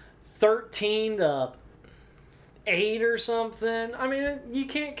 13-8 or something, I mean, you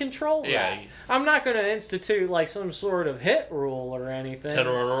can't control that. Yeah. I'm not going to institute like some sort of hit rule or anything.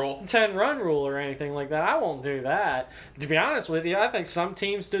 10-run rule? 10-run rule or anything like that. I won't do that. To be honest with you, I think some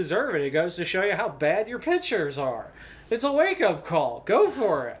teams deserve it. It goes to show you how bad your pitchers are. It's a wake-up call. Go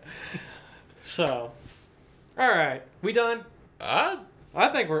for it. So, all right. We done? I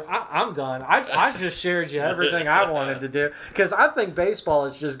think I'm done. I just shared you everything I wanted to do because I think baseball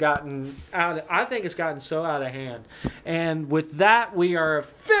has just gotten out. I think it's gotten so out of hand. And with that, we are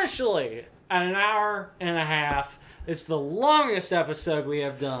officially at 1.5 hours. It's the longest episode we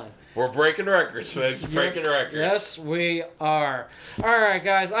have done. We're breaking records, folks. Breaking records. Yes, we are. All right,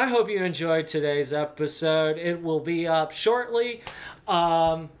 guys. I hope you enjoyed today's episode. It will be up shortly. We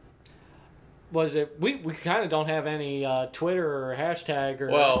kind of don't have any Twitter or hashtag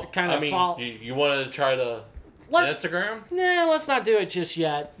or kind of follow. You want to try to Instagram? Nah, let's not do it just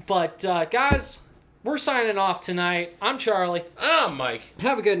yet. But guys, we're signing off tonight. I'm Charlie. And I'm Mike.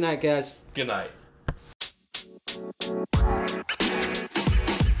 Have a good night, guys. Good night.